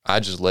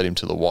 I just led him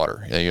to the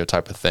water,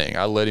 type of thing.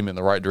 I led him in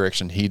the right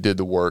direction. He did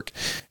the work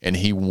and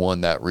he won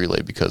that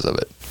relay because of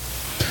it.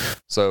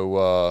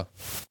 So,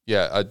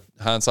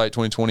 hindsight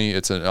 2020,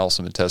 it's an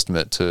awesome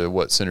testament to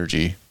what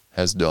Synergy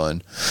has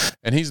done.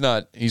 And he's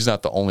not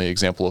the only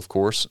example, of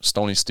course.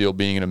 Stony Steele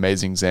being an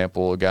amazing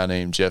example, a guy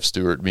named Jeff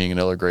Stewart being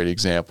another great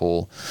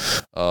example,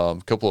 a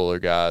couple other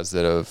guys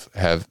that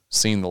have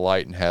seen the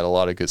light and had a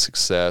lot of good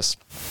success.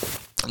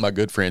 My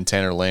good friend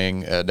Tanner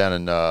Lang down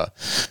in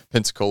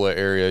Pensacola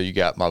area. You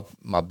got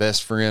my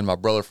best friend, my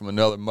brother from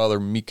another mother,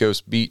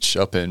 Mikos Beach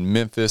up in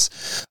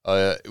Memphis,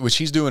 which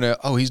he's doing a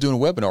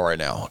webinar right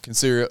now,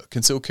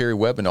 concealed carry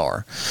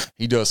webinar.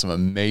 He does some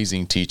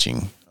amazing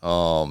teaching.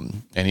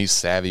 And he's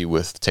savvy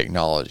with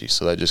technology,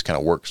 so that just kind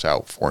of works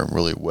out for him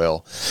really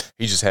well.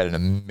 He just had an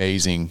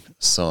amazing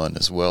son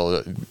as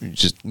well,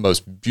 just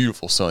most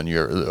beautiful son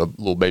a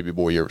little baby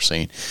boy you ever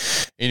seen.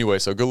 Anyway,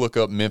 so go look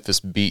up Memphis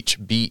Beach,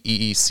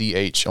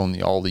 Beech,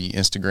 on all the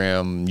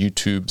Instagram,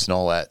 YouTubes, and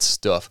all that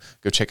stuff.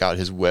 Go check out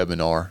his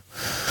webinar.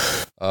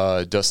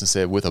 Dustin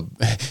said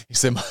he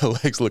said my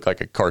legs look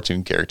like a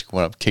cartoon character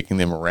when I'm kicking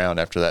them around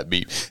after that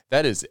beat.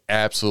 That is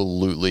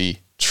absolutely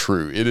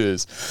true. It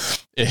is.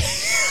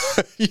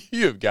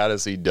 You have got to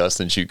see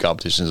Dustin shoot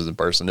competitions in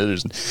person.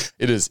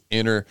 It is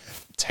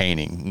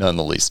entertaining, none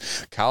the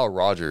least. Kyle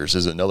Rogers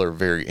is another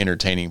very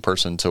entertaining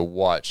person to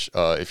watch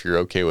if you're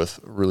okay with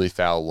really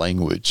foul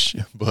language.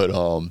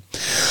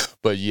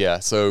 But yeah,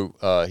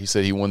 so he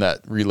said he won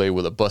that relay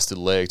with a busted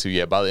leg. So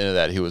yeah, by the end of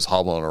that, he was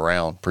hobbling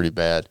around pretty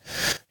bad.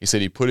 He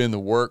said he put in the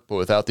work, but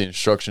without the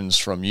instructions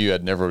from you,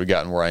 I'd never have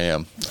gotten where I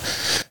am.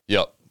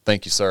 Yep.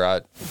 Thank you,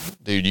 sir.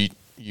 Dude,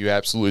 you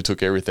absolutely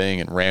took everything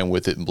and ran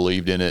with it and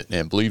believed in it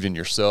and believed in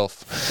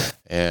yourself.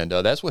 And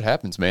that's what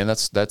happens, man.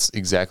 That's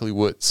exactly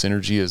what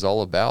Synergy is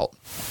all about.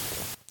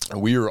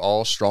 We are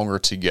all stronger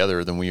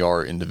together than we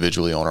are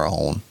individually on our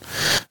own.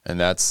 And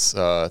that's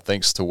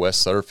thanks to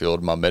Wes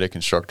Sutterfield, my medic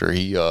instructor.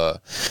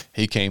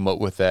 He came up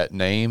with that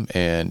name,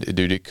 and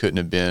dude, it couldn't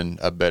have been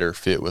a better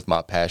fit with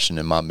my passion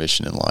and my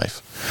mission in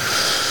life.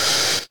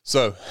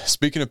 So,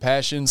 speaking of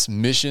passions,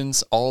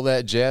 missions, all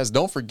that jazz,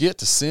 don't forget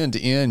to send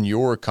in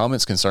your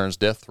comments, concerns,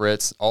 death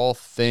threats, all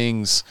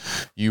things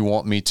you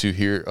want me to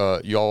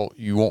hear. You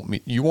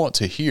want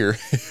to hear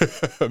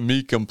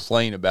me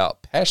complain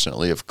about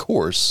passionately, of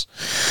course.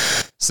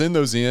 Send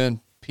those in.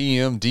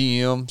 PM,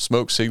 DM,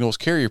 smoke signals,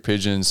 carrier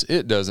pigeons,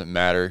 it doesn't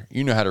matter.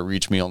 You know how to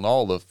reach me on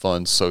all the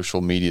fun social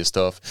media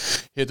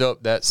stuff. Hit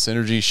up that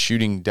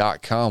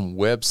synergyshooting.com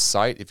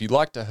website. If you'd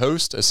like to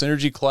host a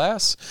Synergy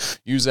class,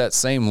 use that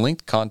same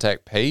linked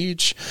contact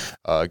page.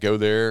 Go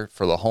there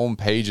for the home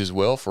page as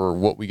well for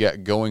what we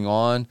got going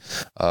on,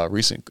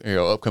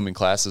 upcoming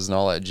classes and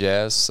all that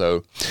jazz.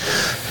 So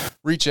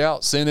reach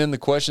out, send in the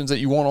questions that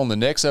you want on the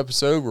next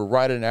episode. We're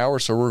right at an hour,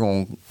 so we're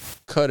going to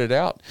cut it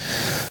out.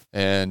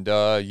 And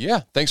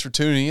thanks for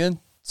tuning in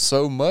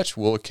so much.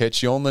 We'll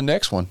catch you on the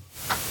next one.